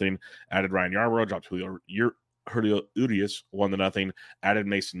 1-0, added Ryan Yarbrough, dropped Julio Urias 1-0, added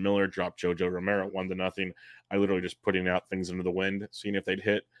Mason Miller, dropped JoJo Romero 1-0. I literally just putting out things into the wind, seeing if they'd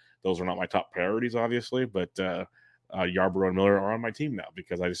hit. Those are not my top priorities, obviously, but Yarbrough and Miller are on my team now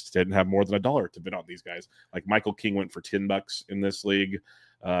because I just didn't have more than $1 to bid on these guys. Like Michael King went for $10 in this league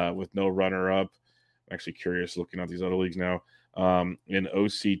with no runner-up. I'm actually curious looking at these other leagues now. In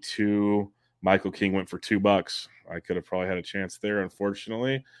OC2, Michael King went for $2. I could have probably had a chance there,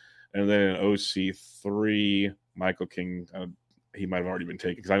 unfortunately. And then in OC3, Michael King, he might have already been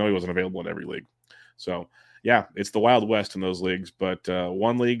taken because I know he wasn't available in every league. So, yeah, it's the Wild West in those leagues. But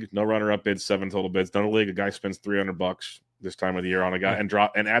one league, no runner-up bids, 7 total bids. Another league, a guy spends $300 this time of the year on a guy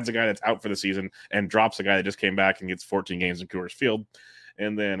and adds a guy that's out for the season and drops a guy that just came back and gets 14 games in Coors Field.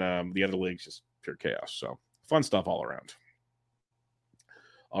 And then the other league's just pure chaos. So, fun stuff all around.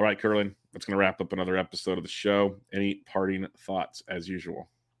 All right, Kurland, that's going to wrap up another episode of the show. Any parting thoughts as usual?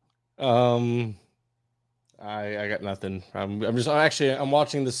 I got nothing. I'm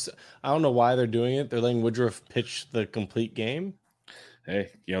watching this. I don't know why they're doing it. They're letting Woodruff pitch the complete game. Hey,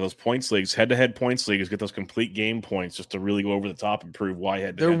 those points leagues, head-to-head points leagues, get those complete game points just to really go over the top and prove why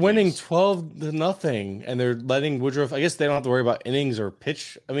head-to-head. They're winning 12-0, and they're letting Woodruff. I guess they don't have to worry about innings or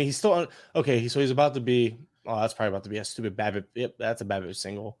pitch. I mean, he's still okay. So he's about to be. Oh, that's probably about to be a stupid BABIP. Yep, that's a BABIP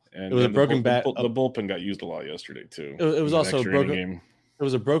single. And it was a broken bat. The bullpen got used a lot yesterday too. It was also a broken game. It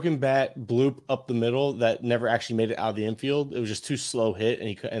was a broken bat bloop up the middle that never actually made it out of the infield. It was just too slow hit,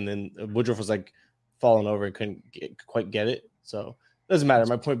 and then Woodruff was like falling over and couldn't quite get it. So it doesn't matter.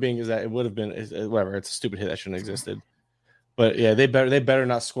 My point being is that it would have been whatever. It's a stupid hit that shouldn't have existed. But yeah, they better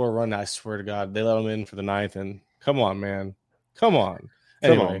not score a run. I swear to God, they let him in for the 9th. And come on, man, come on.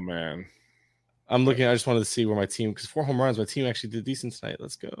 Anyway, come on, man. I'm looking. I just wanted to see where my team, because 4 home runs, my team actually did decent tonight.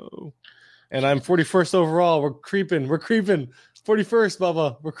 Let's go. And I'm 41st overall. We're creeping. 41st,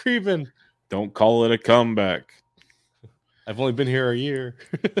 Bubba. We're creeping. Don't call it a comeback. I've only been here a year.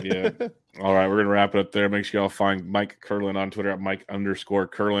 Yeah. All right, we're gonna wrap it up there. Make sure y'all find Mike Kurland on Twitter at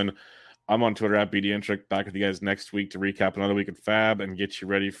Mike_Kurland. I'm on Twitter at BDintric. Back with you guys next week to recap another week at FAAB and get you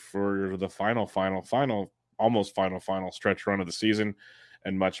ready for the final stretch run of the season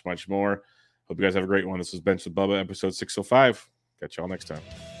and much, much more. Hope you guys have a great one. This is Bench with Bubba, episode 605. Catch y'all next time.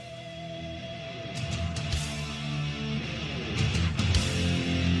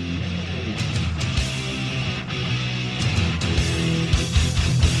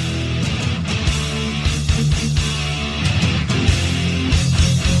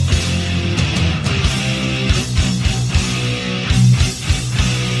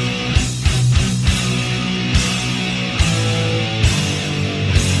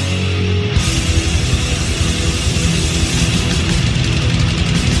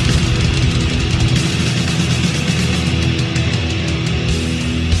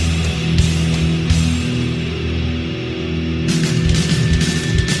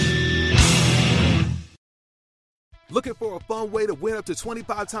 Looking for a fun way to win up to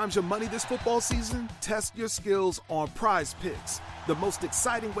 25 times your money this football season? Test your skills on Prize Picks, the most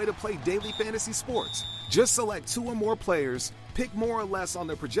exciting way to play daily fantasy sports. Just select 2 or more players, pick more or less on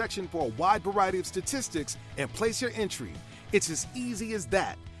their projection for a wide variety of statistics, and place your entry. It's as easy as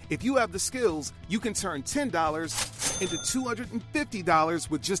that. If you have the skills, you can turn $10 into $250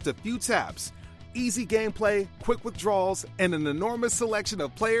 with just a few taps. Easy gameplay, quick withdrawals, and an enormous selection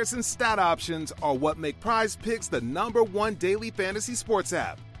of players and stat options are what make Prize Picks the #1 daily fantasy sports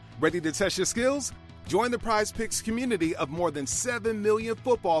app. Ready to test your skills? Join the Prize Picks community of more than 7 million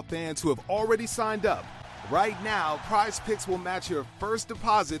football fans who have already signed up. Right now, Prize Picks will match your first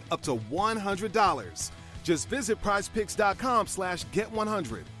deposit up to $100. Just visit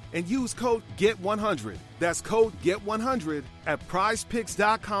prizepicks.com/get100 and use code GET100. That's code GET100 at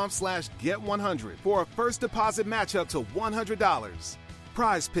prizepicks.com/get100 for a first deposit match up to $100.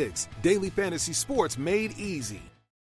 Prize Picks, daily fantasy sports made easy.